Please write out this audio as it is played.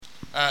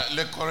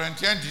Les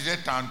Corinthiens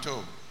disaient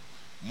tantôt,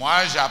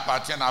 moi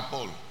j'appartiens à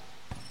Paul.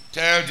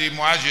 Tel dit,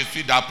 moi je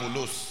suis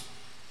d'Apollos.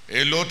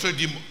 Et l'autre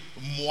dit,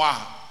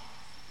 moi.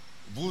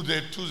 Vous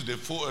êtes tous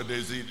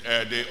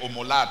des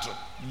homolâtres.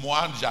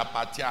 Moi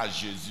j'appartiens à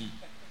Jésus.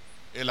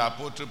 Et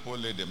l'apôtre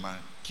Paul les demande,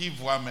 qui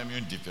voit même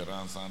une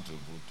différence entre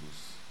vous tous?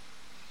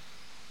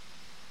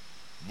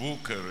 Vous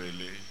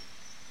querellez.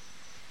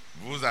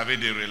 Vous avez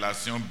des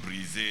relations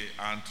brisées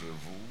entre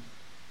vous.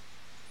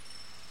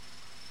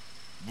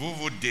 Vous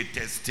vous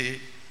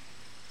détestez.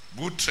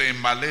 Vous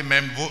trémalez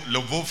même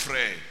vos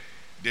frères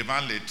devant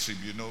les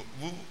tribunaux.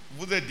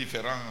 Vous êtes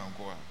différents en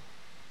quoi?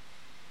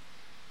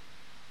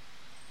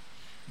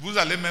 Vous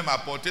allez même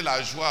apporter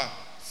la joie.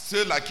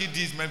 Ceux-là qui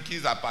disent même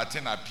qu'ils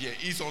appartiennent à Pierre,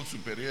 ils sont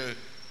supérieurs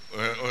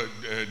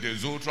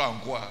des autres en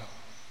quoi?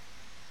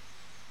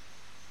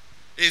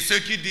 Et ceux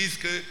qui disent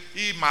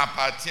qu'ils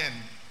m'appartiennent,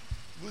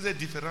 vous êtes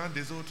différents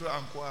des autres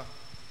en quoi?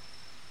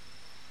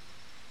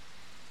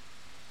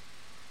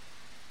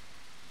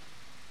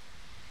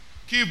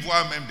 Qui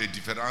voit même des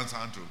différences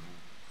entre vous?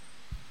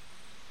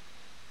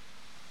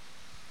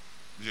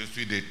 Je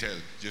suis de tel,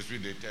 je suis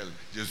de tel,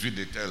 je suis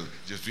de tel,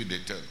 je suis de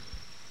tel.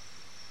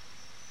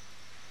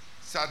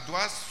 Ça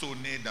doit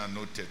sonner dans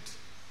nos têtes.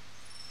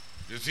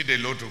 Je suis de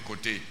l'autre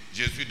côté,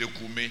 je suis de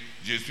Koumé,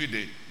 je suis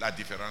de... La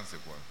différence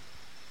c'est quoi?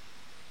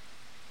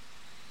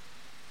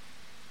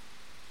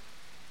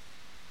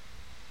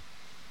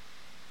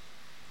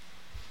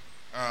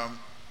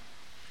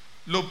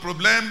 Le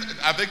problème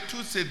avec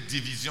toute cette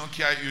division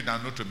qu'il y a eu dans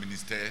notre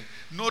ministère,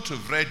 notre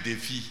vrai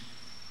défi,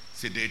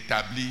 c'est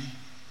d'établir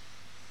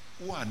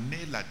où en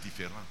est la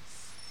différence.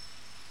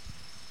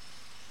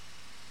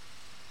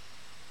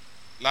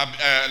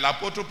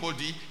 L'apôtre Paul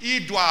dit,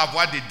 il doit y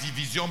avoir des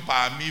divisions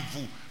parmi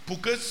vous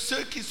pour que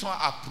ceux qui sont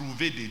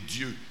approuvés de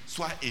Dieu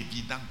soient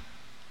évidents.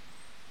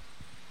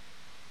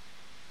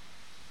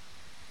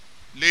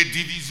 Les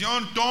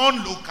divisions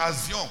donnent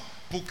l'occasion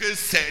pour que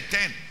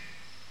certains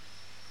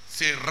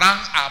se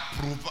rendent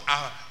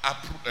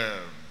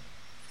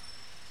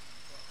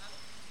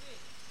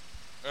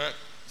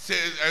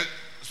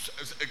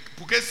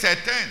pour que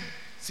certains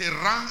se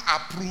rendent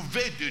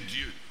approuvés de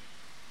Dieu.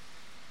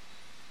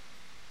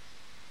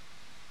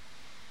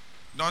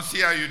 Donc s'il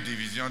y a eu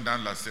division dans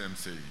la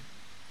CMCI,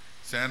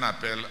 c'est un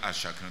appel à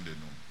chacun de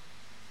nous.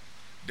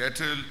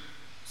 D'être,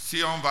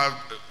 si on va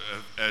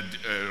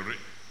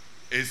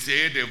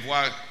essayer de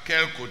voir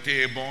quel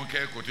côté est bon,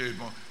 quel côté est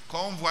bon,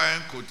 qu'on voit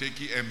un côté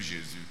qui aime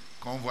Jésus,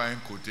 qu'on voit un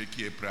côté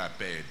qui est prêt à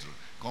perdre,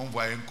 qu'on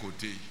voit un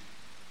côté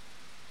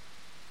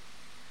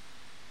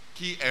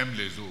qui aime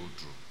les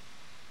autres.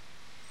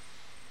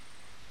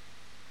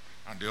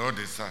 En dehors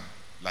de ça,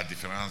 la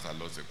différence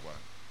alors c'est quoi?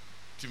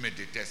 Tu me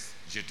détestes,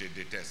 je te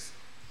déteste.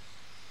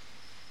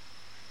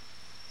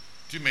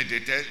 Tu me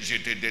détestes, je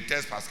te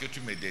déteste parce que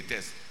tu me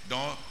détestes.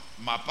 Donc,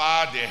 ma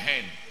part de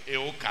haine est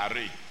au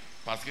carré.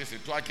 Parce que c'est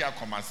toi qui as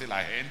commencé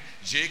la haine.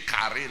 J'ai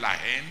carré la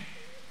haine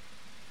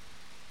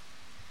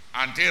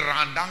en te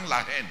rendant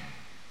la haine.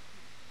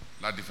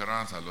 La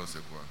différence alors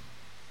c'est quoi?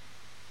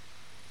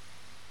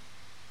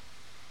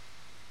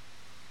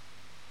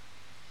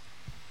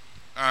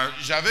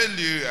 J'avais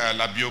lu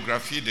la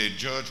biographie de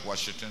George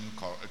Washington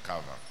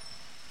Carver.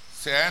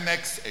 C'est un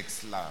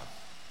ex-esclave.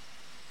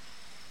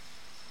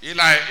 Il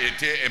a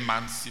été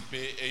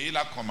émancipé et il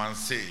a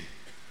commencé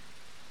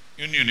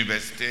une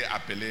université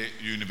appelée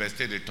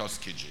l'université de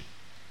Tuskegee.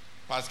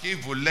 Parce qu'il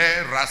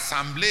voulait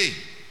rassembler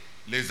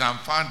les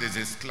enfants des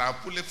esclaves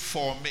pour les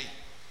former.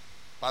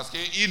 Parce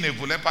qu'il ne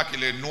voulait pas que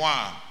les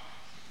Noirs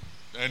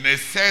ne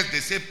cessent de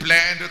se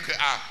plaindre que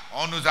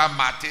on nous a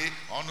matés,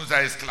 on nous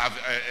a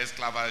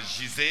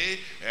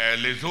esclavagisés,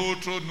 les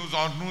autres nous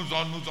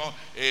ont.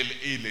 Et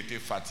il était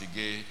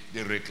fatigué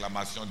des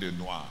réclamations des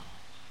Noirs.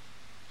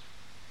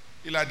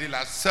 Il a dit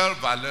la seule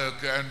valeur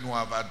qu'un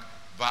Noir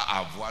va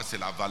avoir, c'est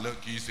la valeur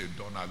qu'il se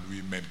donne à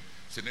lui-même.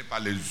 Ce n'est pas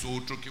les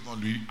autres qui vont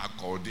lui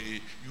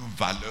accorder une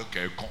valeur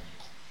quelconque.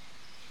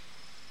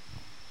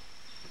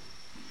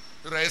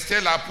 Rester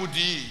là pour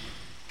dire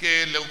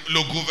que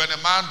le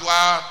gouvernement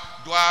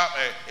doit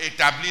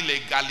établir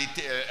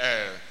l'égalité,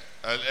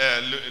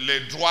 le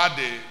droit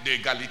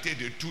d'égalité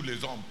de tous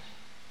les hommes.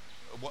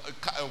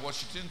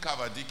 Washington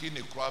Carver dit qu'il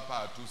ne croit pas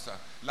à tout ça.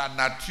 La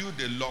nature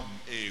de l'homme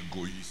est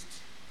égoïste.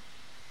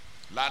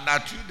 La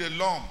nature de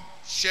l'homme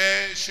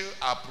cherche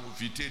à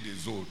profiter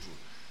des autres.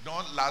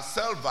 Donc la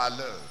seule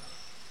valeur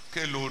que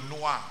le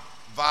noir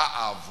va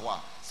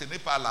avoir, ce n'est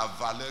pas la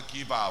valeur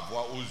qu'il va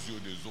avoir aux yeux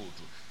des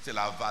autres. C'est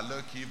la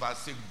valeur qu'il va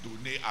se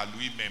donner à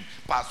lui-même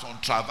par son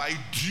travail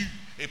dur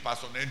et par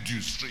son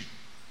industrie.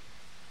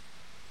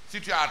 Si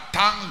tu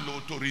attends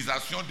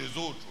l'autorisation des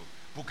autres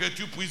pour que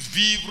tu puisses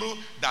vivre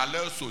dans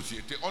leur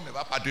société, on ne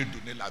va pas te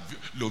donner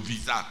le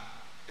visa.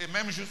 Et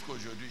même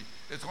jusqu'aujourd'hui,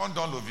 est-ce qu'on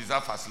donne le visa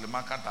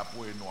facilement quand ta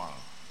peau est noire?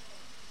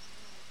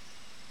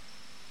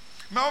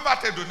 Mais on va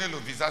te donner le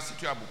visa si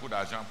tu as beaucoup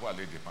d'argent pour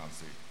aller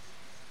dépenser.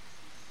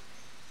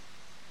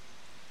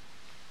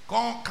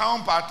 Quand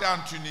on partait en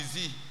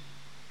Tunisie,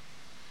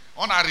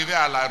 On arrivait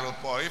à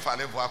l'aéroport, il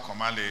fallait voir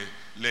comment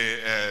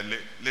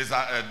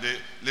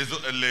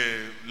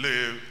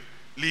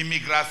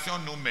l'immigration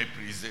nous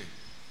méprisait.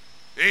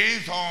 Et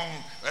ils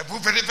ont, vous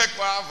venez faire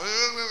quoi?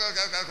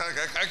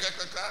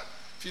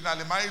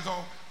 Finalement, ils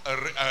ont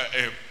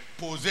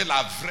posé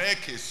la vraie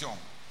question.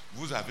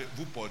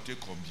 Vous portez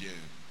combien?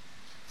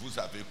 Vous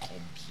avez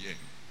combien?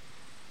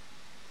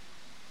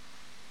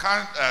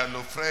 Quand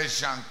le frère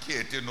Jean, qui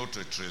était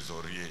notre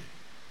trésorier,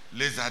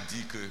 les a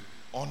dit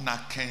qu'on a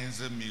 15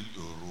 000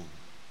 euros.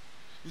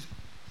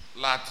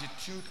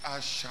 L'attitude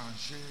a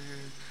changé.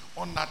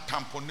 On a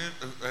tamponné,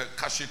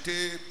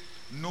 cacheté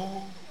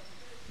nos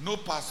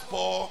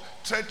passeports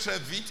très très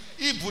vite.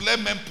 Ils voulaient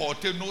même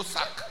porter nos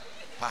sacs.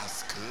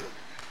 Parce que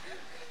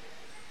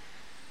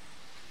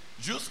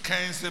juste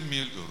 15 000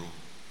 euros.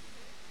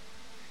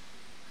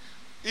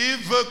 Ils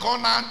veulent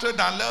qu'on entre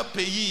dans leur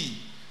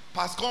pays.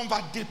 Parce qu'on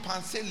va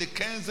dépenser les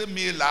 15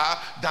 000 là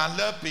dans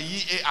leur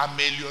pays et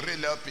améliorer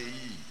leur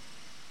pays.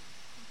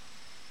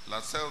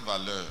 La seule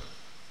valeur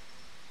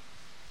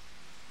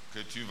que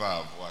tu vas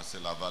avoir,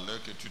 c'est la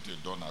valeur que tu te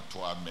donnes à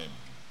toi-même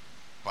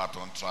par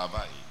ton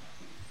travail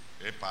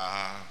et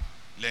par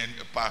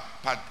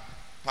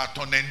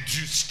ton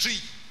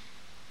industrie.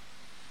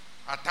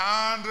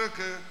 Attendre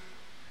que...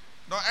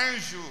 Donc un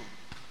jour,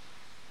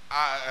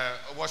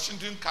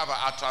 Washington Carver,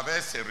 à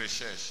travers ses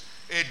recherches,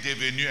 est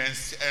devenu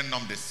un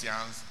homme de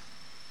science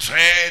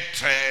très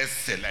très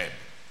célèbre.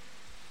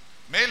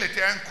 Mais il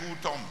était un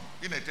court homme.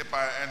 Il n'était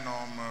pas un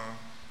homme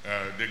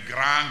de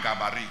grand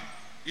gabarit.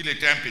 Il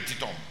était un petit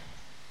homme.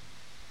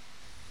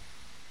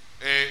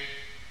 Et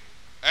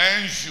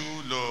un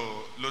jour,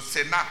 le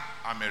Sénat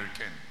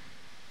américain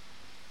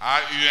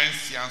a eu une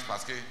séance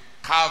parce que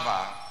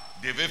Carver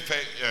devait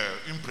faire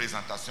une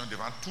présentation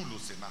devant tout le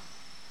Sénat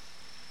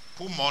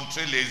pour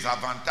montrer les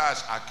avantages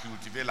à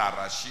cultiver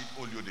l'arachide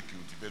au lieu de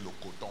cultiver le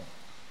coton.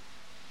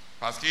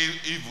 Parce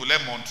qu'il voulait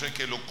montrer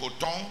que le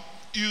coton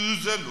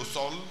use le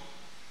sol,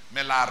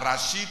 mais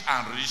l'arachide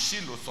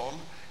enrichit le sol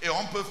et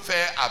on peut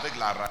faire avec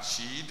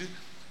l'arachide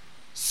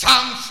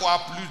 100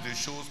 fois plus de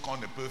choses qu'on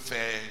ne peut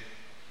faire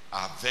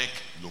avec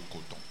le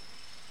coton.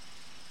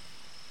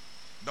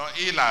 Donc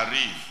il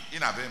arrive, il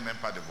n'avait même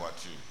pas de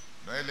voiture,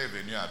 donc il est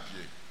venu à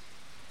pied.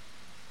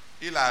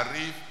 Il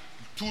arrive,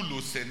 tout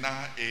le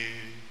Sénat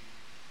est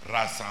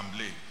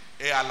rassemblé.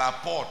 Et à la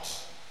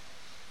porte,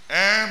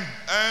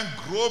 un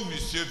gros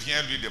monsieur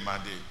vient lui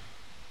demander: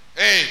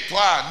 Hey,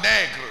 toi,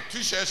 nègre,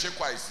 tu cherches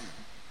quoi ici?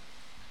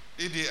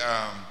 Il dit,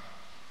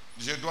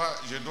 je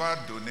dois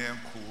donner un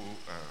cours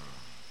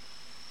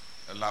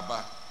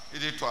là-bas. Il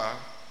dit, toi,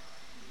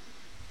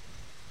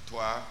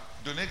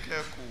 donner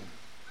quel cours?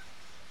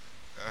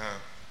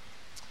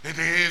 Il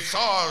dit,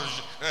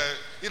 sors.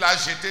 Il a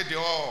jeté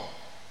dehors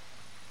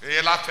et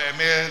il a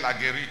fermé la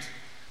guérite.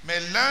 Mais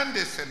l'un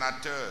des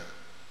sénateurs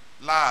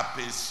l'a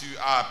aperçu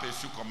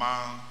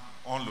comment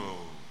on le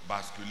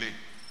basculait.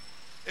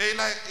 Et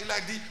il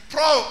a dit,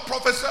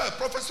 professeur,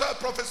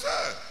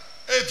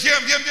 viens.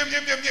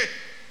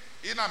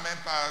 Il n'a même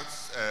pas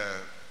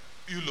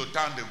eu le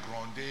temps de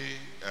gronder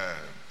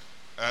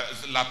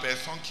la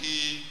personne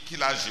qui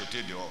l'a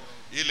jeté dehors.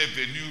 Il est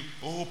venu,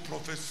 oh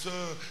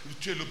professeur,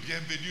 tu es le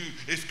bienvenu,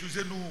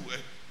 excusez-nous.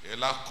 Et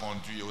l'a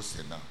conduit au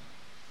Sénat.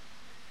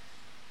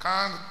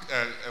 Quand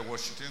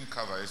Washington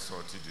Carver est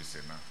sorti du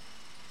Sénat,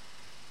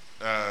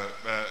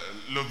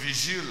 le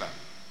vigile,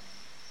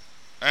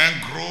 un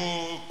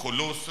gros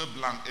colosse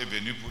blanc est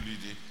venu pour lui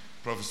dire: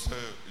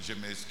 professeur, je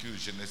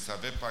m'excuse, je ne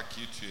savais pas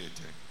qui tu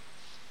étais.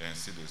 Et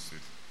ainsi de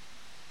suite.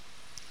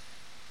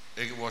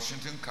 Et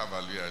Washington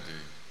Carver lui a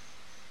dit: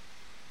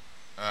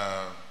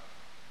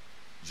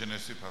 je ne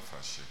suis pas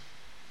fâché.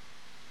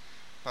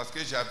 Parce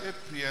que j'avais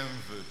pris un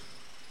vœu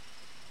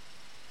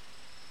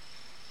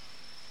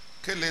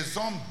que les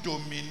hommes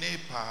dominés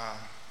par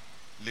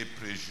les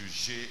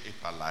préjugés et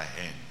par la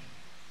haine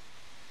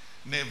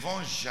ne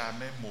vont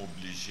jamais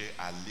m'obliger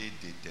à les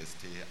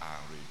détester en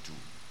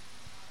retour.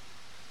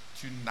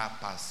 Tu n'as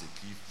pas ce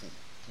qu'il faut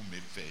pour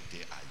me faire te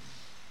haïr.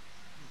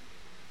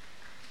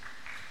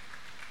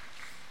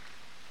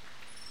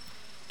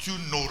 Tu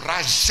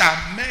n'auras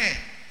jamais,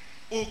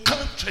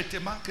 aucun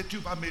traitement que tu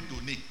vas me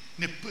donner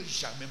ne peut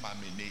jamais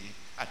m'amener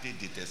à te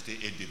détester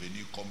et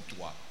devenir comme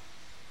toi.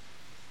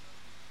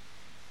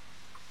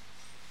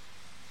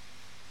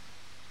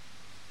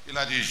 Il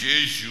a dit: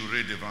 j'ai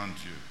juré devant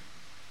Dieu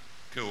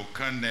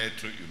qu'aucun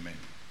être humain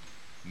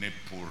ne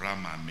pourra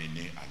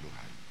m'amener à le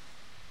haïr.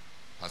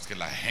 Parce que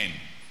la haine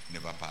ne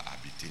va pas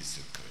habiter ce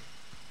cœur.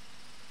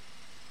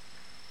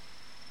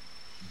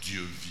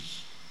 Dieu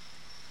vit.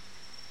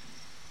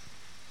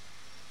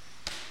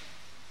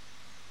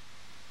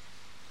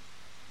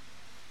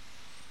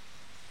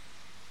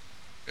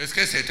 Est-ce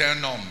que c'est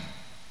un homme?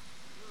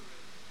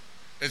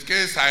 Est-ce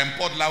que ça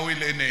importe là où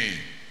il est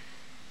né?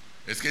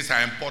 Est-ce que ça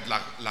importe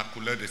la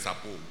couleur de sa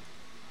peau?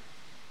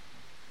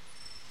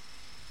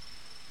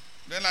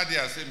 Elle a dit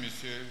à ce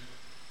monsieur,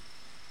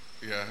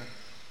 yeah.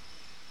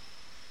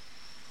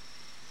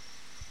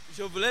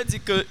 Je voulais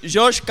dire que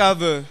George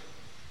Carver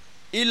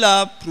Il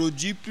a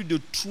produit plus de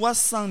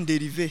 300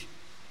 dérivés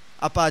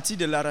à partir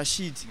de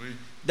l'arachide. Oui.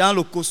 Dans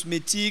le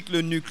cosmétique,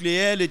 le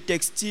nucléaire, le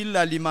textile,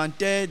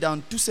 l'alimentaire, dans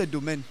tous ces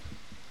domaines.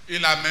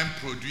 Il a même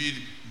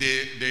produit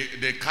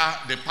des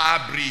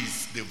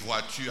pare-brises de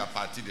voitures à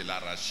partir de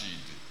l'arachide.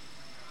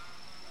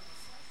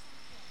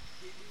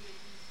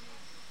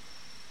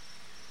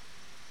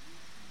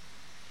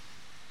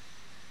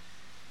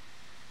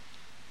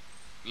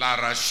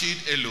 L'arachide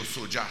et le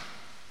soja.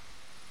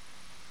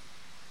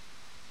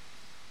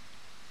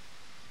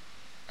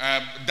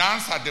 Dans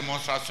sa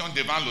démonstration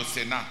devant le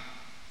Sénat,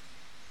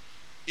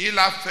 il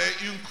a fait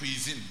une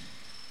cuisine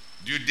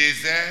du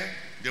dessert,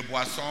 des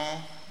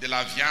boissons, de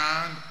la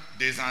viande,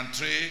 des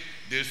entrées,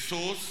 des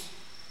sauces,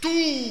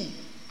 tout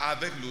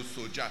avec le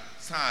soja,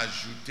 sans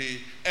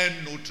ajouter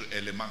un autre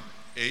élément.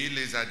 Et il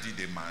les a dit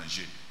de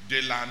manger. De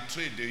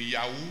l'entrée de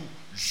yaourt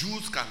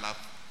jusqu'à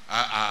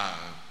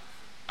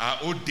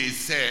au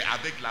dessert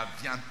avec la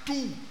viande,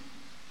 tout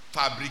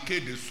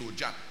fabriqué de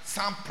soja,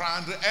 sans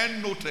prendre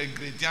un autre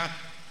ingrédient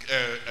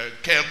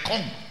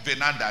quelconque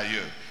venant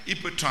d'ailleurs. Il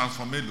peut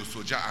transformer le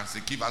soja en ce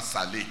qui va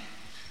saler,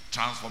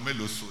 transformer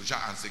le soja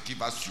en ce qui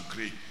va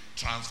sucrer,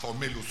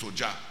 transformer le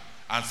soja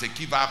en ce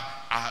qui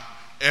va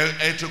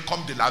être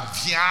comme de la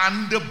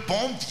viande,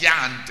 bonne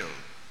viande.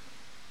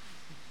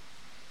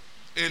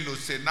 Et le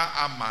Sénat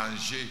a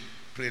mangé,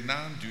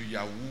 prenant du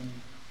yaourt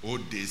au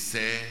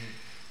dessert,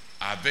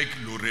 avec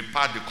le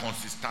repas de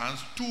consistance,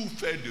 tout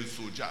fait de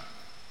soja.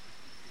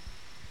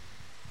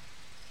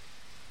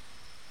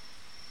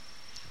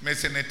 Mais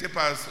ce n'était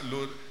pas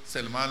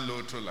seulement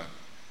l'autre là.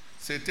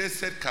 C'était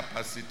cette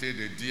capacité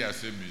de dire à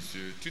ce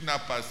monsieur, tu n'as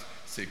pas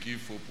ce qu'il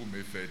faut pour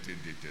me faire te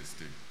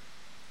détester.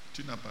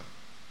 Tu n'as pas.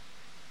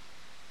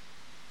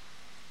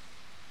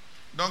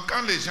 Donc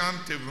quand les gens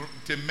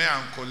te mettent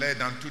en colère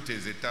dans tous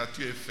tes états,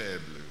 tu es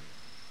faible.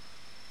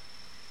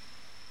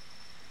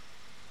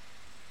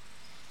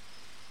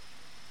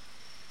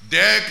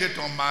 Dès que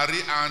ton mari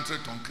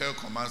entre, ton cœur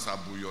commence à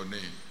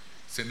bouillonner.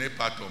 Ce n'est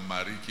pas ton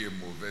mari qui est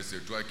mauvais,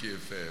 c'est toi qui es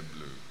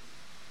faible.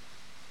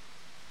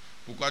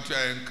 Pourquoi tu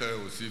as un cœur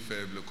aussi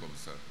faible comme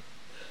ça?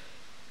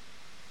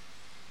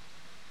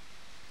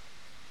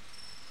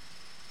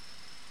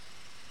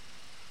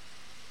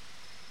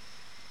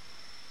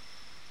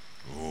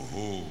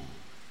 Oh.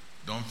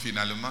 Donc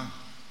finalement,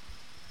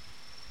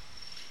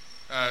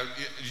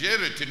 j'ai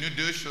retenu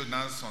deux choses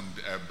dans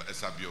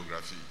sa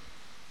biographie.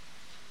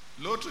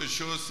 L'autre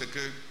chose, c'est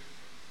que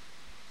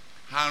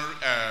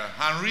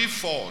Henry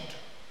Ford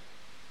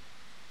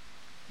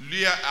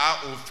lui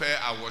a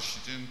offert à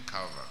Washington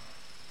Carver.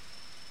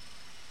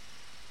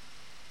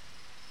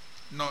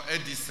 Non,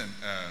 Edison,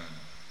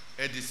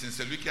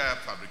 c'est lui qui a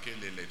fabriqué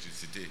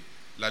l'électricité,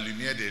 la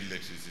lumière de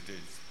l'électricité.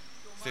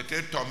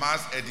 C'était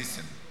Thomas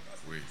Edison.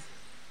 Oui.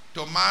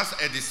 Thomas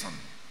Edison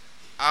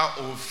a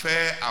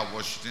offert à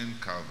Washington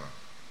Carver,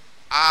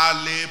 à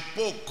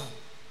l'époque,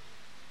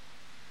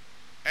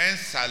 un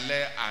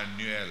salaire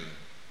annuel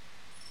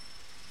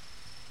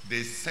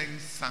de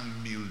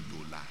 $500,000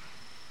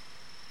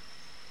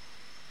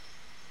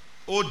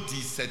 au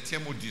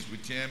 17e ou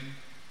 18e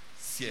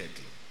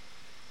siècle.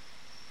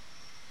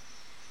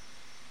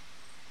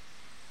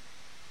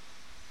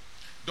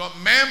 Donc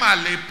même à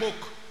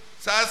l'époque,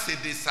 ça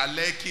c'est des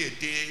salaires qui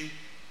étaient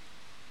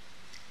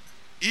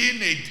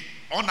inédits.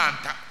 On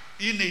entend,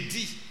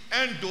 inédits.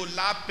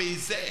 $1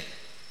 pesait.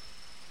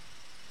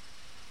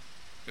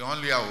 Et on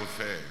lui a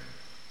offert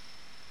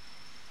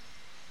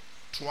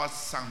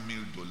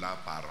 $300,000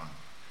 par an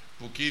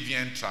pour qu'il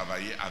vienne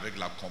travailler avec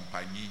la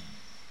compagnie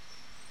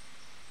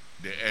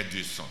de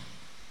Edison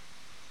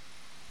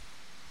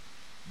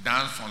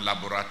dans son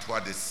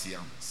laboratoire de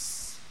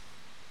sciences.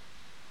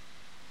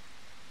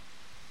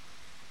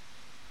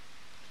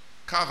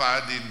 Carver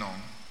a dit non.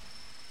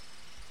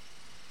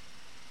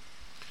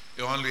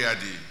 Et on lui a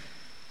dit,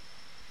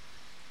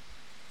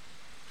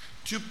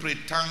 tu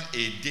prétends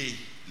aider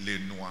les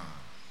Noirs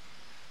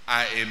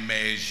à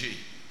émerger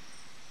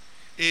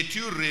et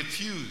tu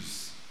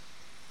refuses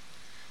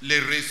les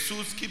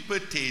ressources qui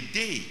peuvent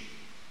t'aider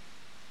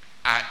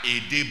à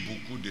aider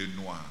beaucoup de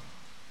Noirs.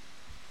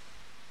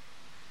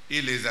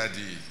 Il les a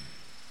dit,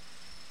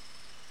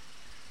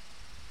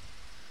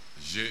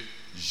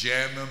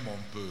 j'aime mon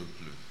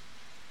peuple,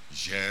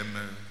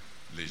 j'aime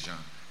les gens.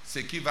 Ce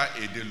qui va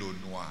aider le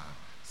Noir,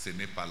 ce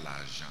n'est pas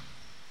l'argent.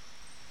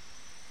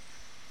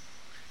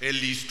 Et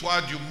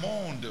l'histoire du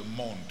monde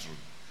montre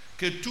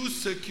que tous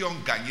ceux qui ont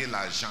gagné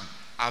l'argent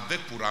avaient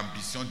pour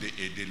ambition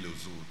d'aider les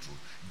autres.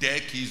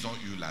 Dès qu'ils ont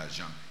eu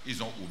l'argent,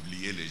 ils ont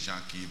oublié les gens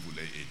qui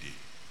voulaient aider.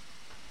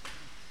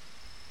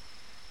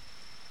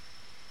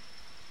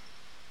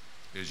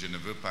 Et je ne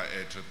veux pas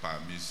être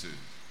parmi ceux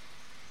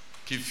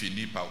qui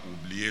finissent par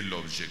oublier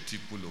l'objectif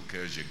pour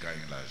lequel je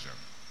gagne l'argent.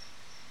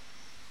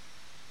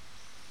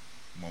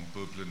 Mon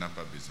peuple n'a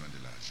pas besoin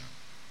de l'argent.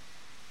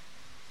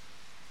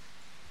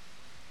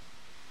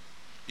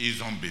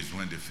 Ils ont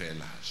besoin de faire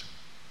l'argent.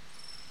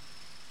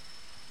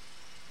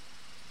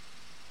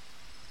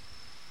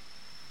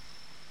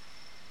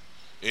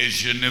 Et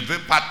je ne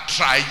veux pas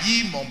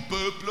trahir mon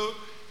peuple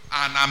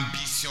en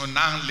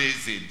ambitionnant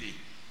les aider.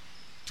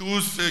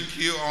 Tous ceux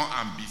qui ont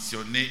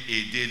ambitionné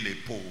aider les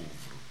pauvres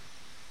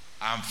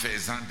en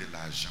faisant de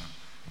l'argent,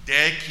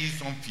 dès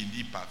qu'ils ont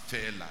fini par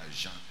faire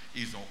l'argent,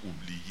 ils ont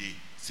oublié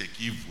ce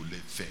qu'ils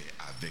voulaient faire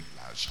avec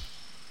l'argent.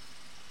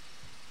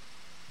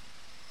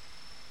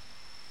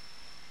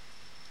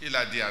 Il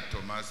a dit à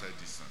Thomas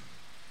Edison,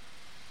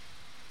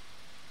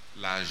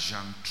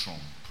 l'argent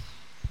trompe.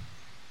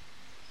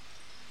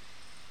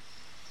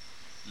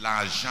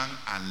 L'argent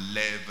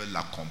enlève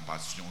la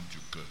compassion du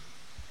cœur.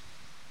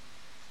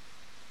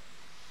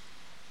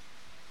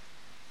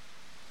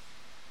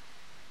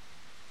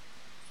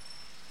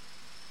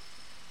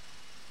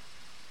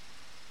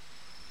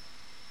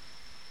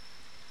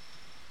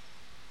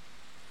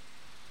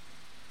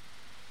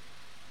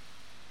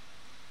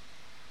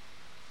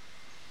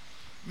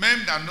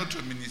 Même dans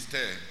notre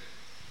ministère,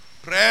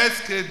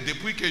 presque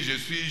depuis que je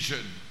suis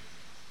jeune,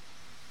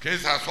 que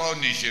ce soit au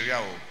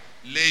Nigeria,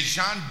 les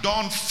gens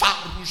donnent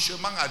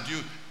farouchement à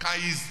Dieu quand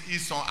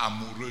ils sont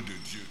amoureux de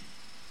Dieu.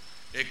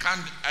 Et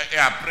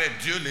après,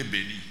 Dieu les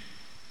bénit.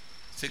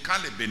 C'est quand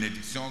les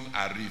bénédictions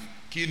arrivent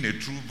qu'ils ne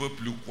trouvent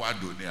plus quoi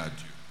donner à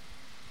Dieu.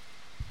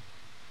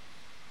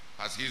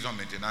 Parce qu'ils ont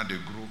maintenant de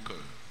gros cœurs.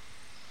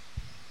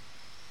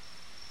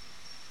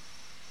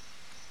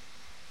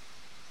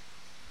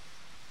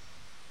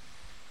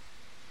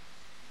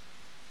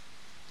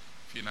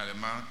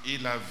 Finalement,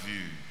 il a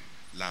vu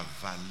la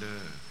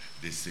valeur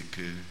de ce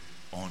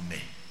qu'on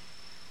est.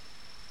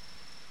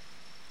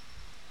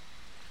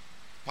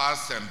 Pas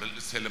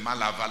seulement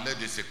la valeur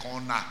de ce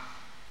qu'on a,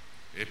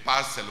 et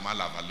pas seulement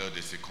la valeur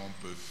de ce qu'on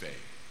peut faire,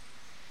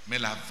 mais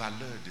la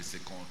valeur de ce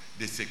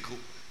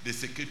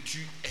que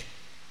tu es.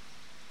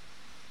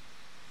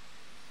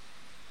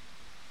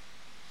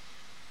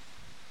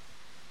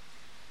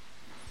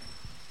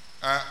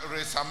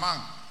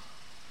 Récemment,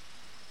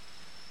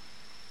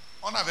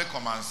 on avait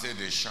commencé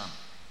des chants.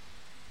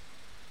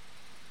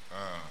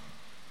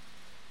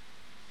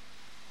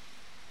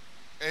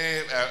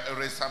 Et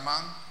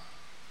récemment,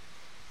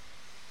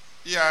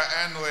 il y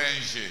a un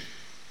ONG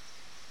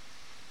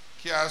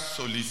qui a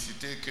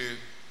sollicité que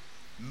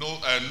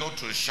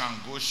notre chant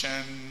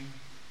Goshen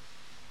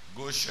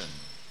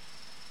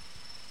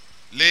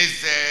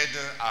les aide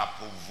à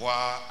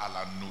pourvoir à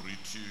la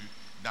nourriture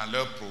dans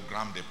leur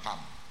programme de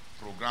PAM,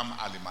 programme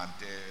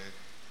alimentaire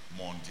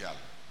mondial.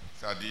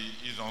 C'est-à-dire,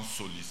 ils ont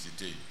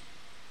sollicité.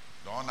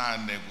 Donc, on a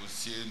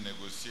négocié.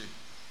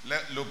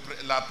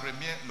 La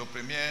première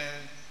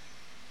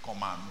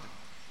commande,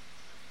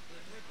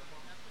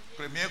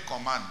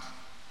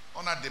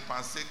 on a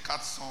dépensé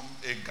 4 sommes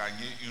et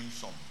gagné une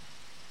somme.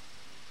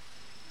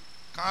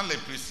 Quand les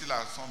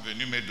Priscilla sont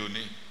venus me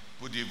donner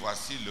pour dire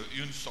voici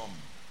une somme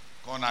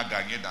qu'on a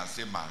gagnée dans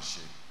ces marchés,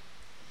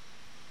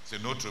 c'est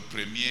notre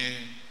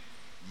premier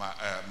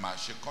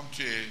marché. Comme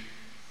tu es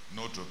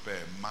notre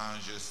père,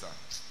 mange ça.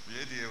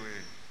 J'ai dit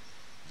oui,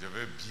 je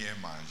veux bien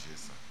manger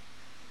ça.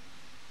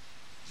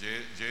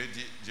 J'ai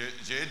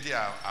dit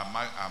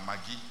à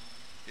Maggie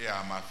et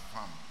à ma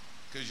femme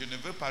que je ne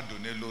veux pas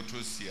donner l'autre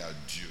aussi à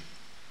Dieu.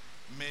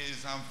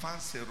 Mes enfants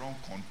seront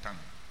contents.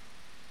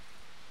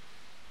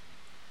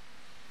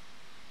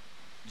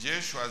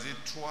 J'ai choisi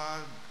 3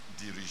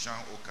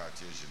 dirigeants au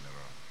quartier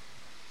général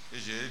et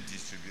j'ai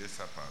distribué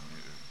ça parmi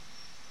eux.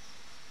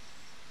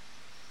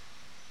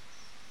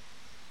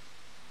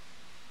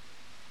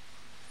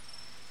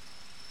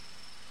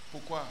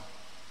 Pourquoi?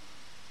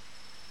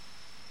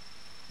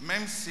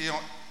 Même si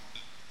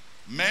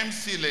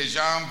les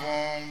gens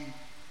vont,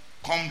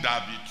 comme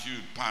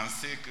d'habitude,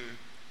 penser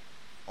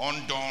qu'on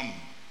donne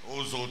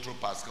aux autres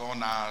parce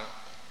qu'on a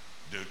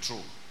de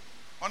trop,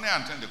 on est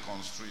en train de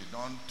construire.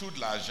 Donc, tout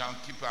l'argent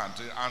qui peut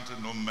entrer entre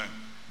nos mains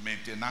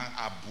maintenant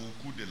a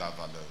beaucoup de la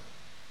valeur.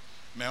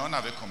 Mais on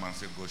avait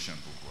commencé Goshen,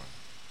 pourquoi?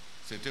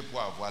 C'était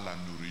pour avoir la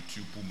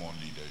nourriture pour mon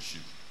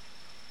leadership.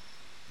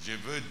 Je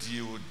veux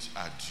dire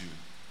à Dieu,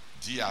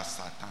 dis à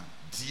Satan,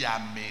 dis à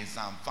mes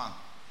enfants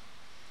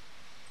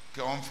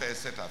qu'on fait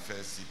cette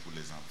affaire-ci pour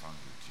les enfants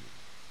de Dieu.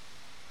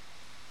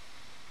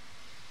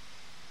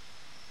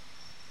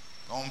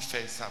 On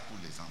fait ça pour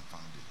les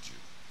enfants de Dieu.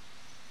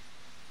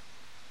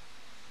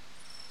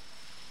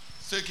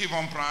 Ceux qui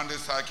vont prendre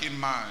ça, qui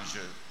mangent,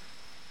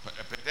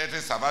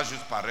 peut-être ça va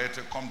juste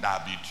paraître comme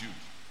d'habitude.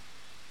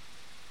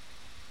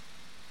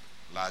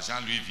 L'argent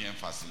lui vient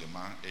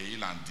facilement et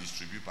il en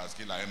distribue parce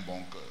qu'il a un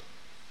bon cœur.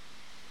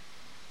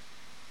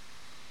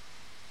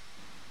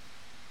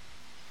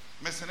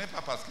 Mais ce n'est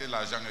pas parce que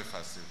l'argent est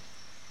facile.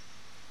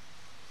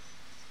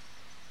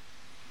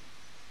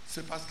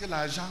 C'est parce que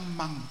l'argent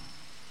manque.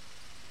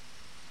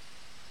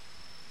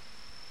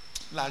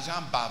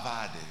 L'argent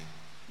bavarde.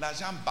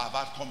 L'argent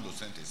bavarde comme le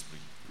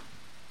Saint-Esprit.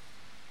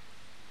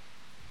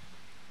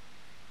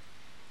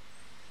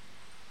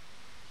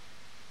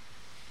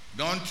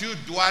 Donc tu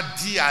dois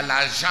dire à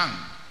l'argent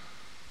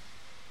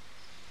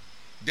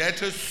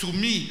d'être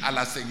soumis à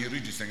la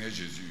seigneurie du Seigneur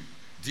Jésus.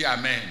 Dis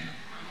Amen. Amen.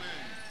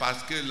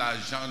 Parce que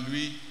l'argent,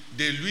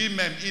 de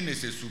lui-même, il ne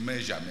se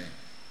soumet jamais.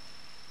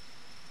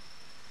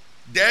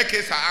 Dès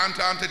que ça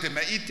entre entre tes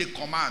mains, il te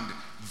commande,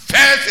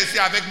 fais ceci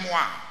avec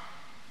moi.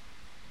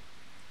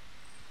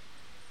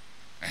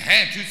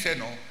 Tu sais,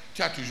 non,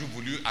 tu as toujours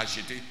voulu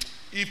acheter.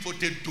 Il faut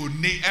te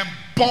donner un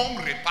bon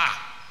repas.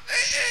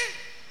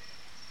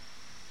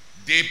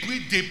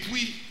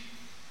 Depuis,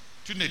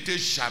 tu ne t'es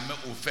jamais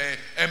offert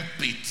un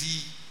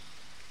petit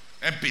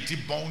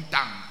bon temps.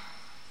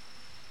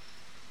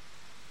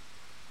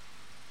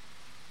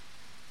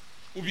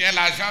 Ou bien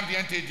l'argent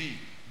vient te dire,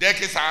 dès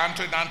que ça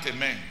entre dans tes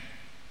mains,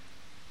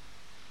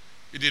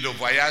 il dit le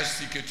voyage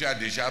si que tu as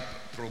déjà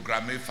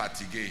programmé,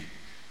 fatigué,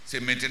 c'est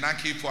maintenant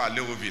qu'il faut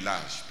aller au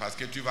village parce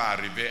que tu vas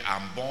arriver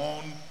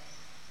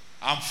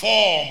en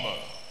forme.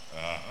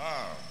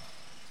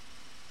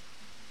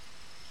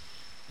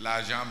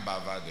 L'argent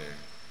bavardé.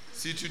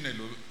 Si tu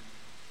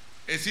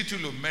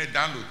le mets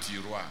dans le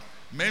tiroir,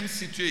 même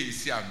si tu es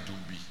ici en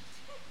Ndoumbi,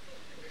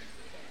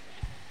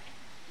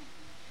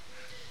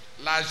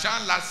 l'argent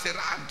là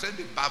sera en train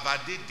de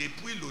bavarder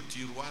depuis le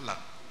tiroir là.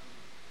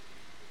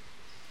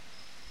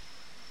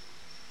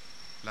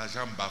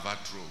 L'argent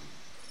bavarde trop.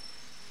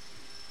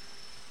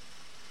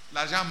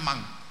 L'argent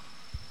manque.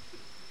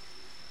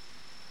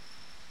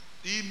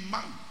 Il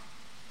manque.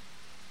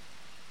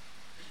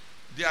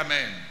 Dis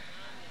Amen.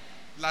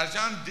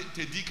 L'argent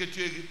te dit que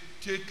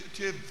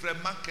tu es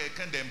vraiment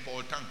quelqu'un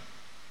d'important.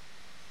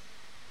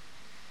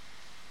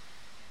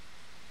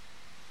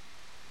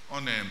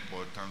 On est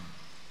important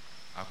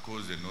à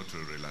cause de notre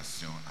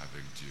relation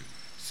avec Dieu.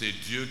 C'est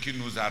Dieu qui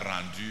nous a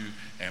rendus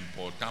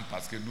importants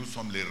parce que nous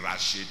sommes les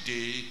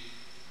rachetés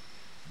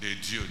de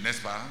Dieu,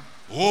 n'est-ce pas?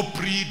 Au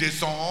prix de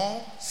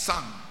son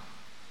sang.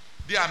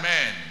 Dis Amen.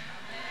 Amen.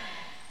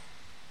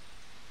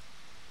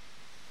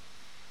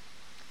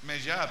 Mais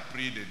j'ai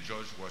appris de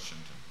George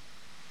Washington.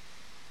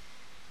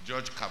 De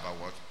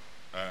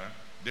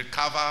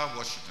Carver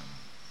Washington.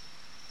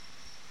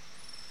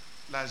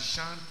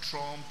 L'argent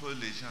trompe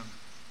les gens.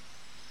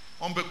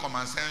 On peut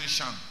commencer un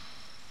champ,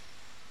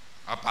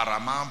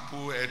 apparemment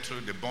pour être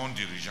de bons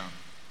dirigeants.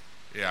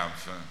 Et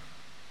enfin,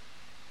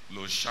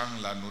 le champ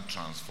là nous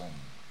transforme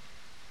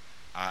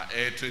à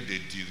être des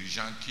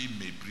dirigeants qui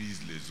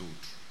méprisent les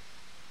autres.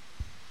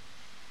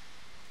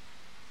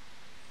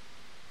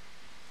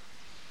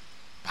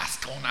 Parce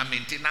qu'on a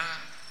maintenant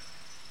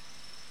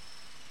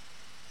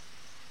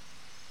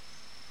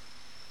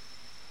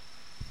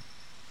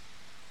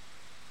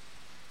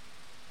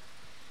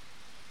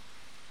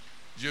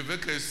je veux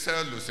que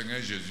seul le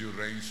Seigneur Jésus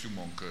règne sur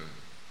mon cœur.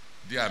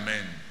 Dis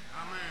Amen.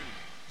 Amen.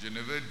 Je ne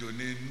veux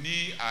donner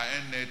ni à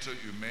un être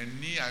humain,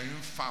 ni à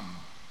une femme,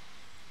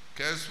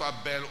 qu'elle soit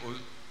belle,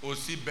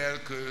 aussi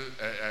belle que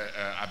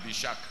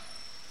Abishak.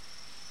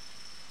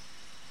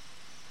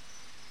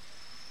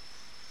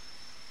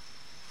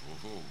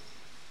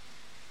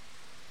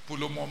 Pour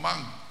le moment,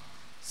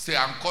 c'est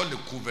encore le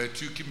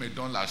couverture qui me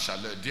donne la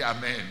chaleur. Dis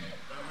Amen.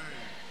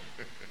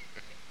 Amen.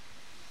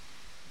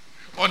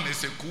 On ne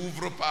se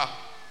couvre pas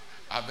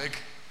avec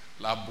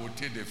la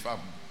beauté des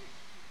femmes.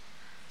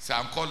 C'est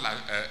encore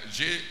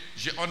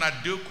on a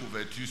 2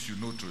 couvertures sur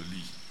notre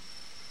lit.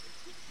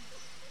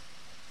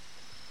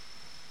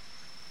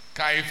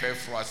 Quand il fait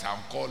froid, c'est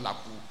encore la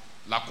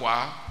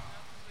quoi?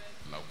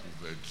 La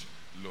couverture.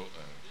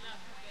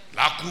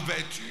 La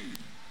couverture.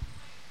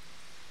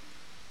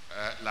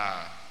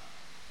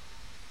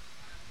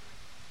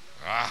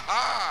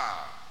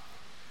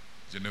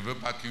 Je ne veux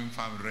pas qu'une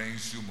femme règne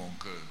sur mon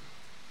cœur.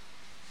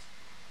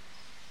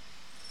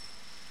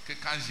 Que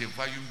quand je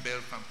vois une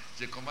belle femme,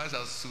 je commence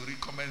à sourire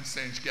comme un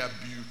singe qui a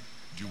bu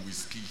du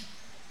whisky.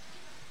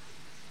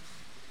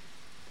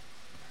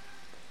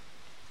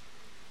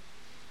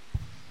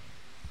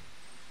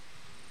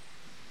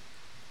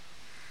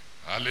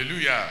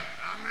 Alléluia.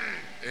 Amen.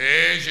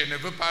 Et je ne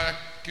veux pas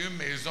qu'une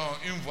maison,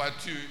 une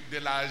voiture, de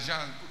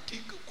l'argent,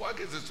 quoi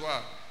que ce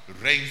soit,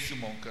 règne sur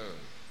mon cœur.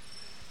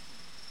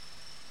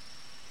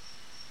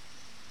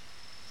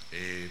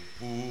 Et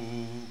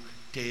pour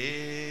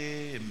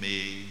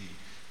t'aimer,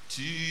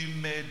 tu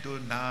me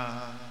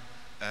donnas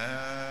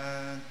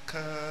un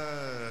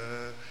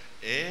cœur.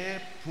 Et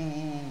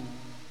pour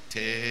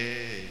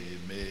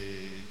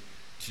t'aimer,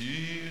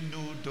 tu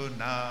nous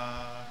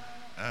donnas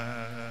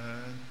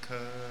un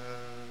cœur.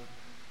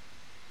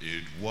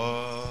 It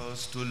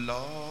was to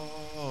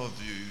love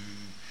you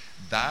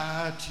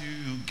that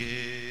you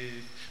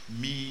gave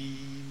me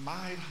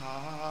my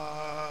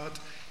heart.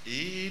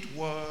 It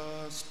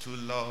was to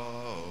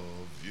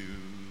love you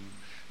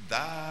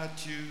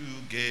that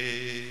you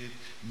gave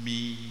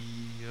me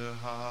a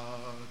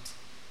heart.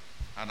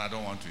 And I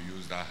don't want to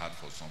use that heart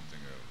for something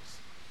else.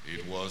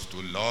 It was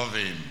to love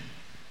him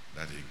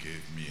that he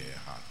gave me a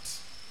heart.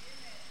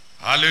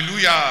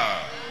 Hallelujah.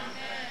 Amen.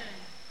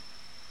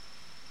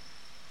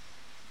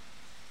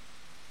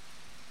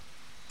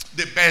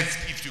 The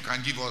best gift you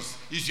can give us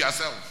is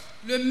yourself.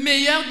 Le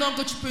meilleur don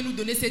que tu peux nous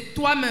donner, c'est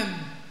toi-même.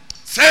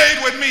 Say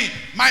it with me.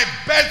 My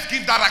best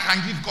gift that I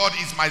can give God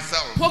is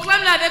myself.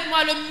 Proclame-le avec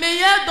moi. Le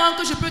meilleur don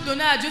que je peux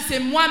donner à Dieu, c'est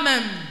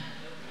moi-même.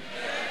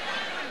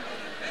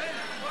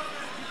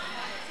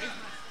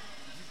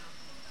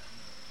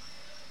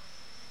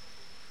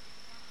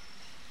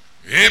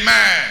 Amen.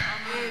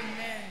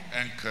 Amen.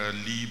 Un cœur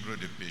libre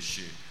de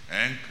péché,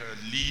 un cœur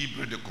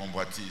libre de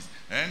convoitise,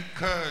 un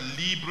cœur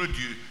libre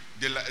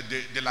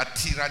de la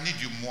tyrannie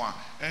du moi,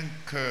 un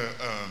cœur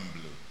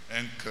humble,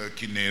 un cœur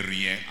qui n'est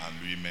rien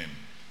en lui-même,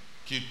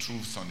 qui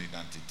trouve son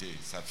identité,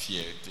 sa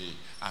fierté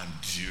en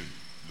Dieu,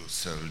 le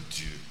seul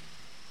Dieu.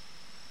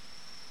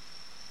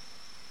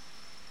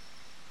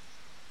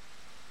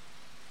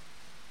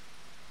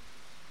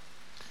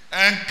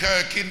 Un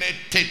cœur qui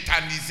n'est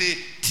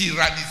tétanisé,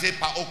 tyrannisé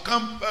par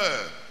aucune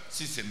peur,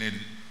 si ce n'est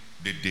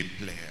de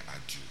déplaire à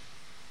Dieu.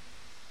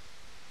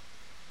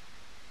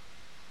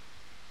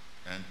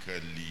 Un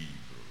cœur libre.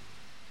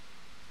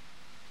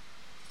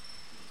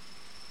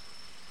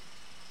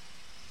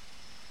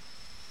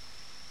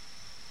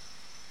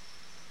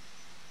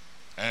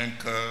 Un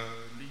cœur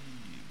libre.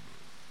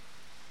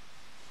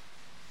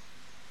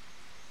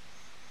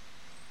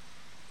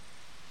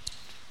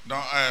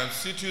 Donc,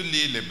 si tu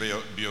lis les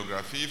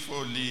biographies, il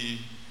faut lire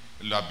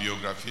la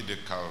biographie de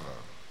Calvary.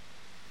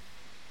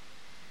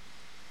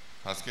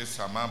 Parce que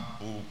ça m'a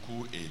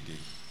beaucoup aidé.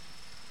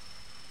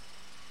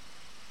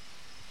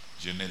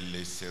 Je ne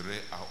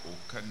laisserai à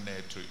aucun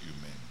être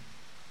humain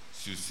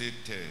sur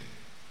cette terre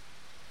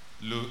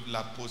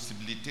la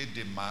possibilité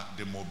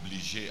de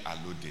m'obliger à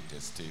le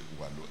détester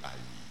ou à le haïr.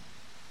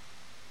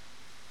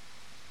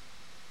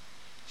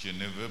 Je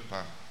ne veux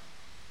pas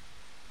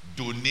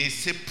donner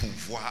ce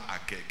pouvoir à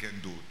quelqu'un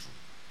d'autre,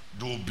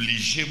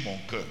 d'obliger mon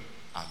cœur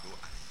à le haïr.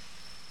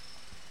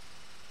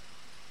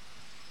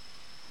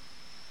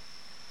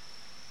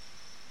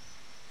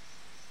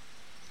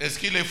 Est-ce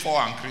qu'il est fort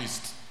en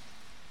Christ?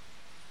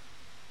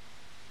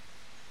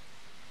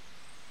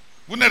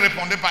 Vous ne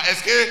répondez pas.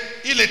 Est-ce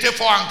qu'il était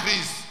fort en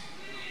Christ?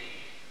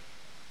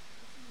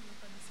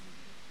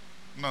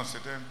 Non,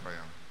 c'était un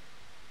croyant.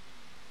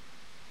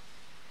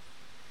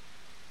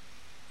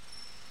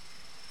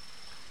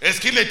 Est-ce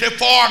qu'il était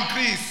fort en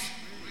Christ?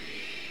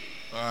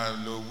 Ah,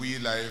 le oui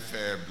là est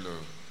faible.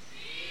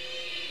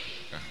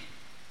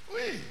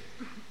 Oui.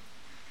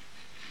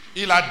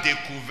 Il a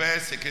découvert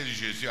ce que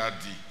Jésus a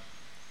dit.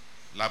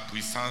 La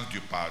puissance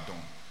du pardon.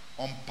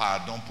 On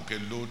pardonne pour que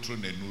l'autre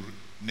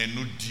ne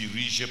nous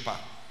dirige pas.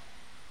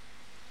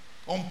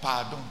 On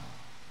pardonne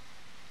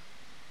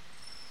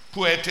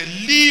pour être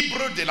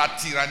libre de la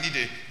tyrannie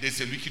de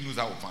celui qui nous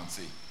a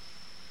offensés.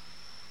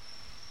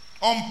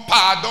 On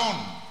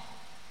pardonne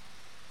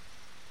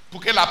pour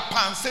que la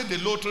pensée de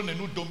l'autre ne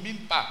nous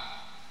domine pas.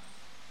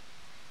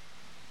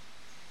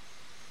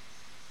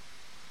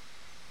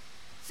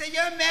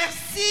 Seigneur,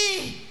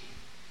 merci.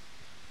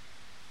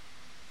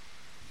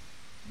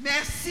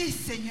 Merci,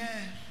 Seigneur.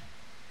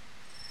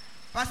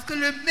 Parce que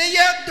le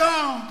meilleur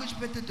don que je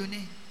peux te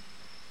donner,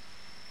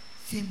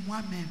 c'est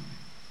moi-même.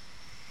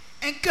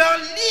 Un cœur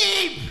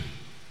libre,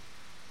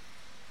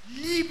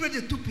 libre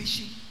de tout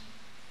péché.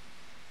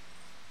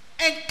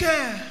 Un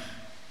cœur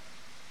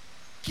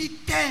qui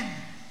t'aime.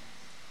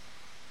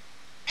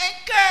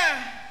 Un cœur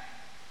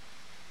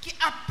qui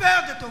a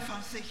peur de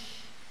t'offenser.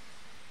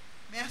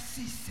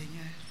 Merci,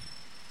 Seigneur.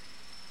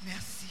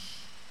 Merci.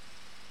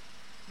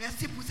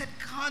 Merci pour cette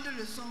grande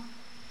leçon.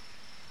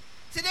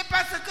 Ce n'est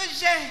pas ce que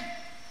j'ai.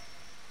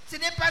 Ce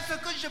n'est pas ce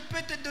que je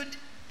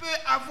peux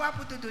avoir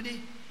pour te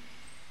donner.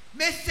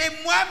 Mais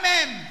c'est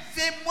moi-même,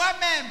 c'est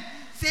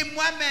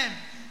moi-même,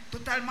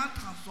 totalement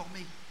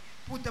transformé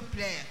pour te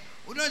plaire.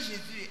 Au nom de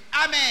Jésus,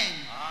 Amen.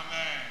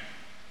 Amen.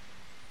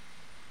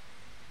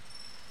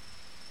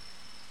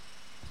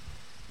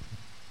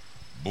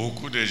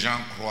 Beaucoup de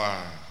gens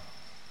croient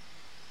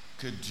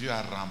que Dieu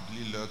a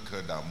rempli leur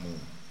cœur d'amour.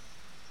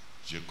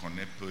 Je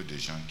connais peu de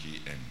gens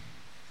qui aiment.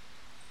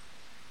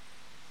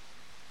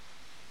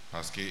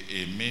 Parce que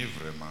aimer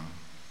vraiment,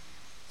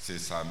 c'est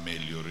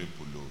s'améliorer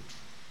pour l'autre.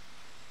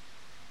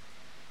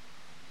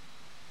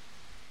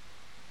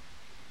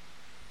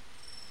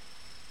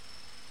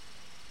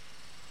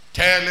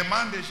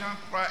 Tellement de gens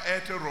croient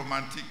être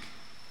romantiques.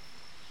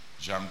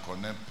 J'en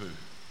connais peu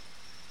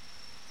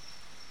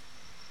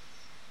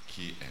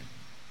qui aiment.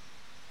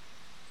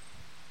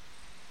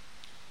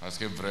 Parce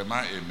que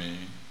vraiment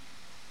aimer,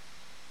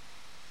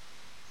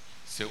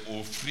 c'est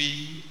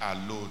offrir à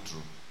l'autre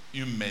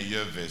une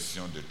meilleure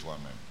version de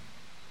toi-même.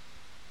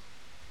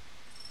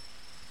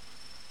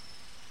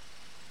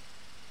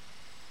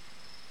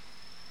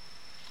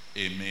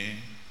 Aimer,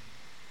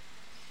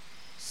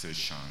 c'est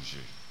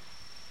changer.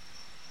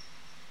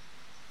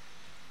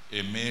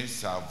 Aimer,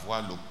 c'est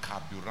avoir le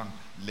carburant,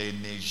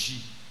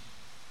 l'énergie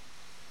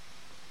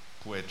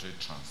pour être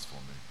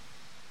transformé.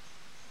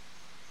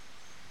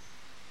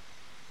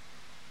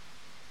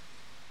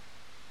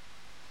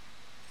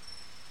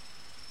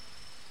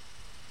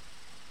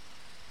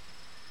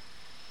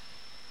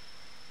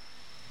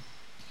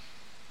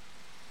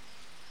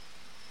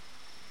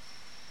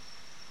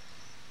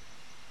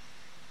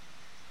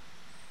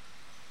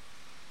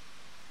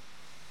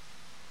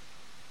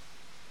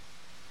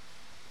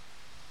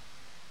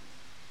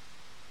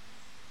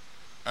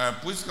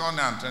 Puisqu'on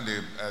est en train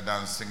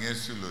d'enseigner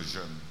sur le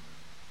jeûne,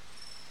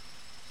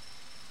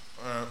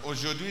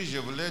 aujourd'hui je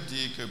voulais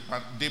dire que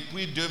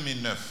depuis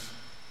 2009,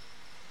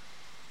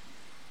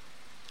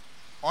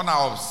 On a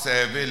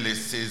observé les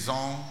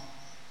saisons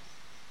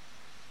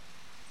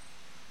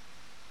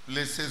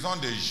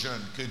de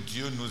jeûne que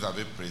Dieu nous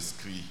avait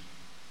prescrites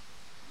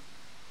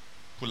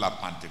pour la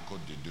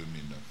Pentecôte de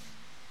 2009.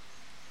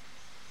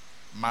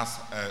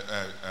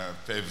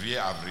 Février,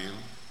 avril,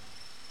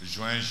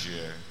 juin,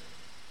 juillet,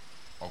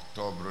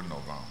 octobre,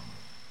 novembre.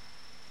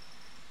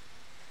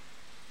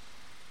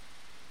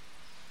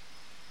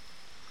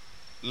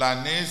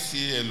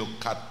 L'année-ci est le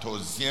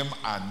 14e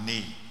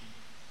année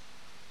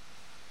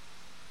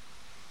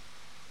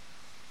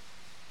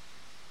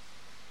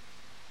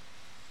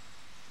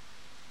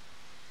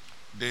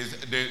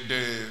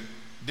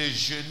de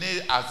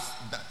jeûner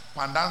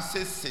pendant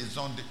ces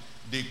saisons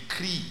de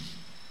cris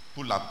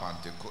pour la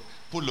Pentecôte,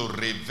 pour le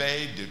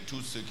réveil de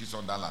tous ceux qui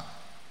sont dans la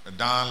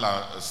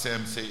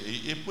CMC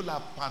et pour la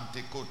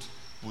Pentecôte,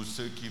 pour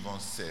ceux qui vont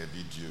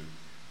servir Dieu,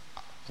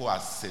 pour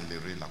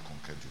accélérer la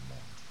conquête du monde.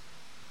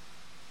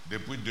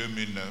 Depuis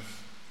 2009,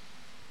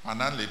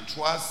 pendant les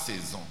 3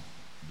 saisons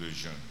de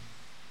jeûne,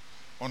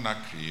 on a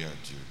crié à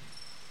Dieu.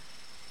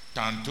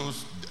 Tantôt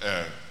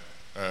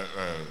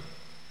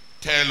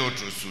tel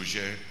autre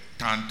sujet,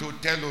 tantôt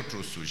tel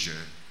autre sujet,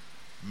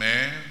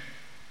 mais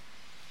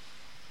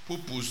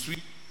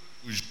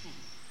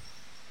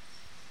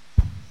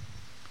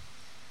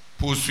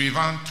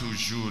poursuivant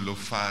toujours le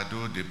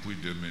fardeau depuis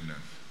 2009.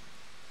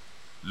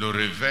 Le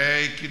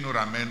réveil qui nous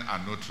ramène à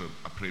notre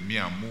premier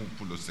amour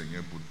pour le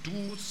Seigneur, pour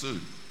tous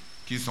ceux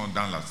qui sont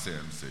dans la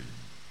CMC.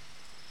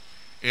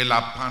 Et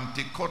la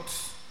Pentecôte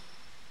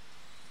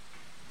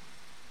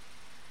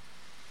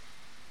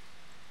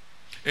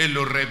et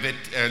le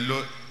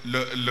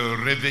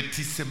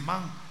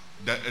revêtissement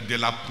de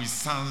la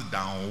puissance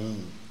d'en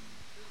haut.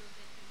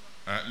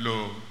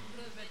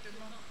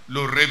 Le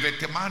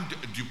revêtement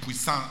du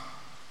puissant,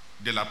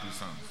 de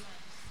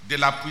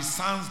la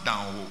puissance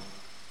d'en haut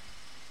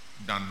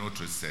dans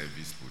notre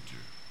service pour Dieu.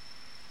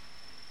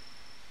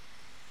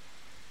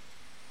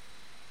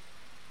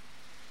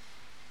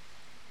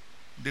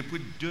 Depuis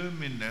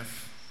 2009,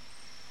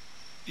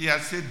 il y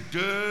a ces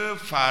 2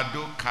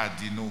 fardeaux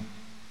cardinaux.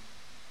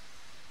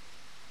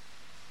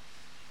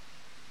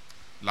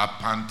 La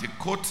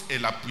Pentecôte et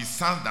la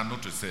puissance dans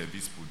notre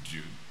service pour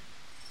Dieu.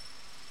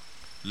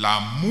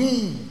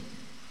 L'amour,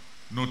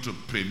 notre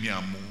premier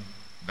amour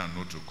dans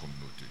notre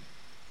communauté.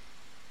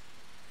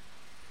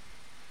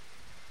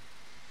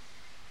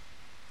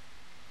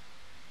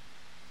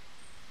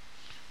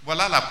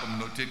 Voilà la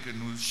communauté que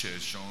nous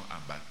cherchons à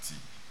bâtir.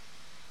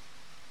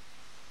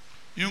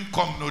 Une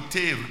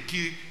communauté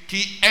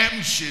qui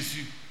aime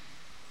Jésus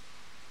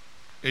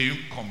et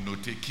une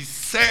communauté qui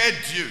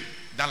sert Dieu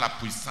dans la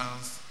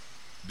puissance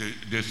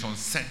de son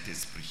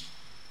Saint-Esprit.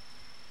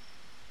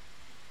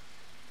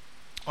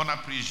 On a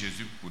pris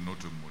Jésus pour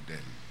notre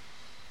modèle.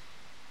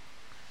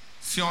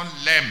 Si on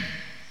l'aime,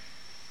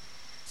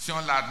 si on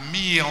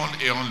l'admire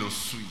et on le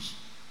suit,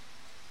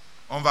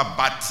 on va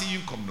bâtir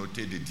une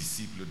communauté de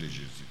disciples de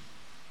Jésus.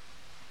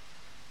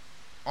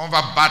 On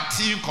va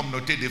bâtir une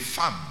communauté de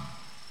femmes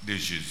de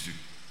Jésus.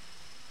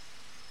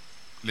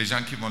 Les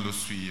gens qui vont le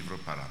suivre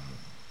par amour.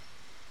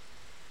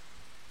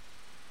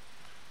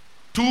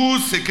 Tout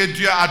ce que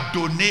Dieu a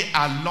donné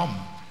à l'homme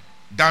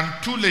dans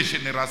toutes les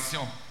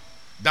générations,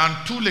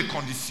 dans toutes les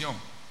conditions,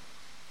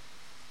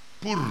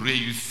 pour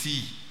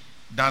réussir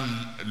dans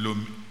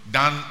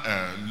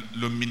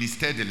le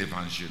ministère de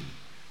l'Évangile,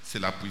 c'est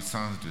la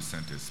puissance du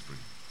Saint-Esprit.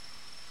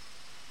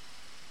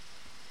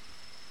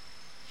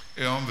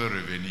 Et on veut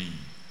revenir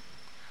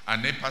à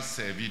ne pas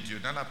servir Dieu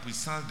dans la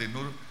puissance de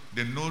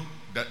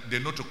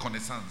notre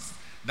connaissance,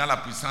 dans la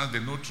puissance de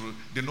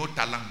nos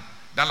talents,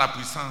 dans la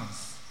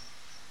puissance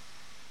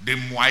des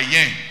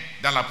moyens,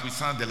 dans la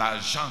puissance de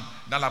l'argent,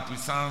 dans la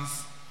puissance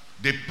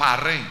des